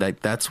line,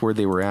 that's where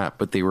they were at,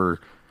 but they were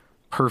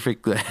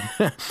perfect.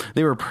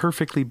 They were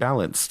perfectly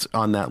balanced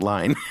on that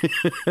line.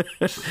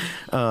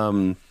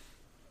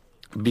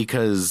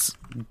 Because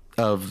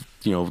of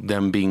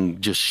them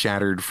being just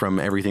shattered from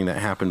everything that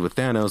happened with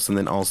Thanos, and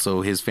then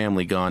also his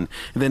family gone,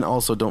 and then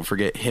also don't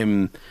forget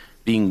him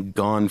being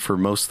gone for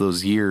most of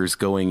those years,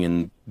 going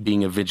and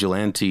being a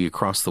vigilante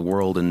across the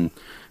world and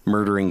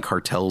murdering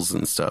cartels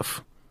and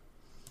stuff.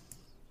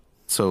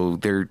 So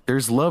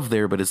there's love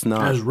there, but it's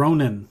not as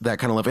Ronin, that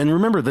kind of love. And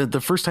remember,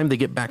 the first time they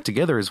get back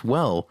together as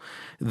well,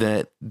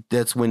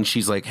 that's when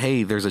she's like,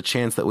 hey, there's a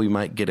chance that we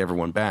might get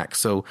everyone back.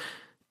 So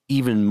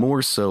even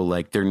more so,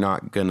 like, they're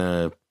not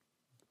gonna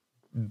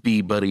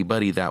be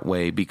buddy that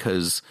way,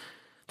 because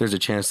there's a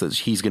chance that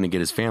he's gonna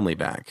get his family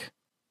back.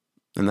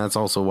 And that's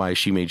also why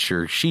she made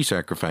sure she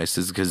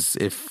sacrifices, because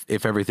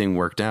if everything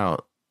worked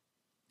out,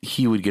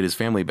 he would get his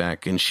family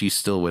back and she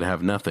still would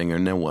have nothing or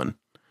no one.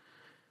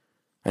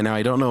 And now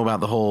I don't know about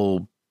the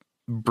whole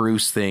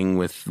Bruce thing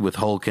with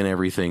Hulk and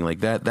everything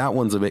like that. That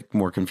one's a bit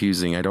more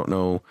confusing. I don't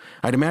know.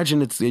 I'd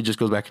imagine it just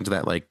goes back into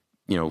that, like,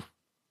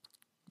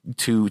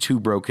 too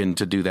broken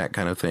to do that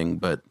kind of thing,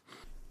 but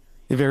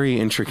a very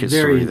intricate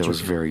story that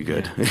was very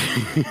good.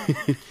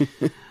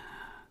 Yeah.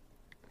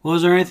 Well,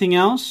 is there anything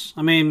else?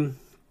 I mean,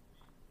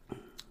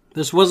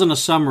 this wasn't a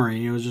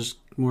summary. It was just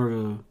more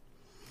of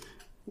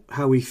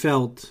how we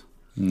felt.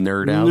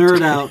 Nerd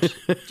out,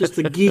 just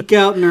a geek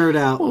out, nerd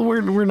out. Well,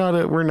 we're not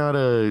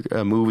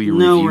a movie review.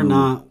 No, we're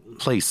not.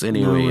 Place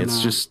anyway.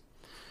 It's just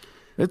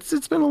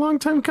it's been a long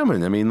time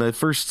coming. I mean, the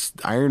first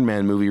Iron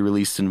Man movie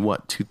released in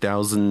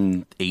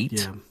 2008.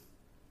 Yeah.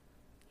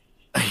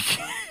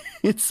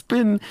 It's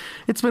been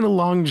a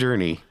long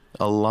journey.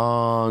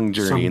 Some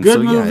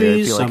good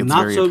movies, I feel like some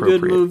not so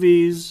good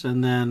movies,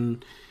 and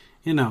then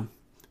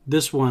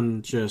this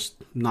one just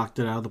knocked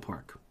it out of the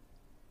park.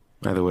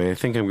 By the way, I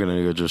think I'm going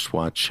to go just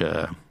watch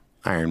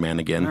Iron Man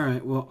again. All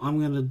right, well, I'm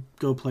going to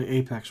go play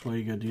Apex while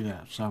you go do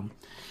that. So,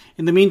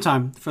 in the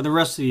meantime, for the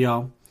rest of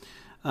y'all,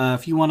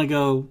 if you want to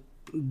go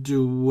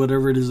do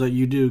whatever it is that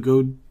you do,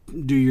 go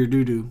do your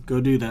doo-doo.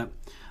 Go do that.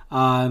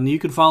 And you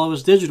can follow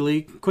us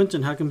digitally.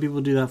 Quentin, how can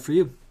people do that for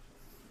you?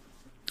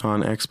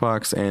 On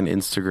Xbox and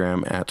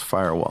Instagram at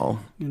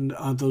Firewall. And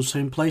those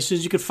same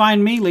places. You can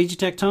find me, Lazy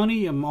Tech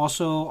Tony. I'm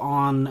also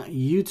on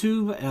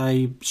YouTube.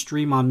 I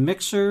stream on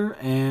Mixer,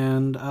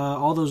 and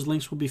all those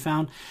links will be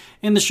found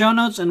in the show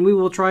notes. And we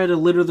will try to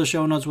litter the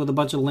show notes with a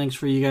bunch of links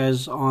for you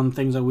guys on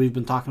things that we've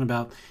been talking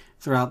about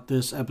throughout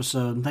this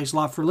episode. And thanks a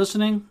lot for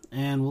listening,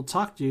 and we'll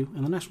talk to you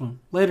in the next one.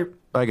 Later.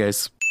 Bye,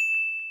 guys.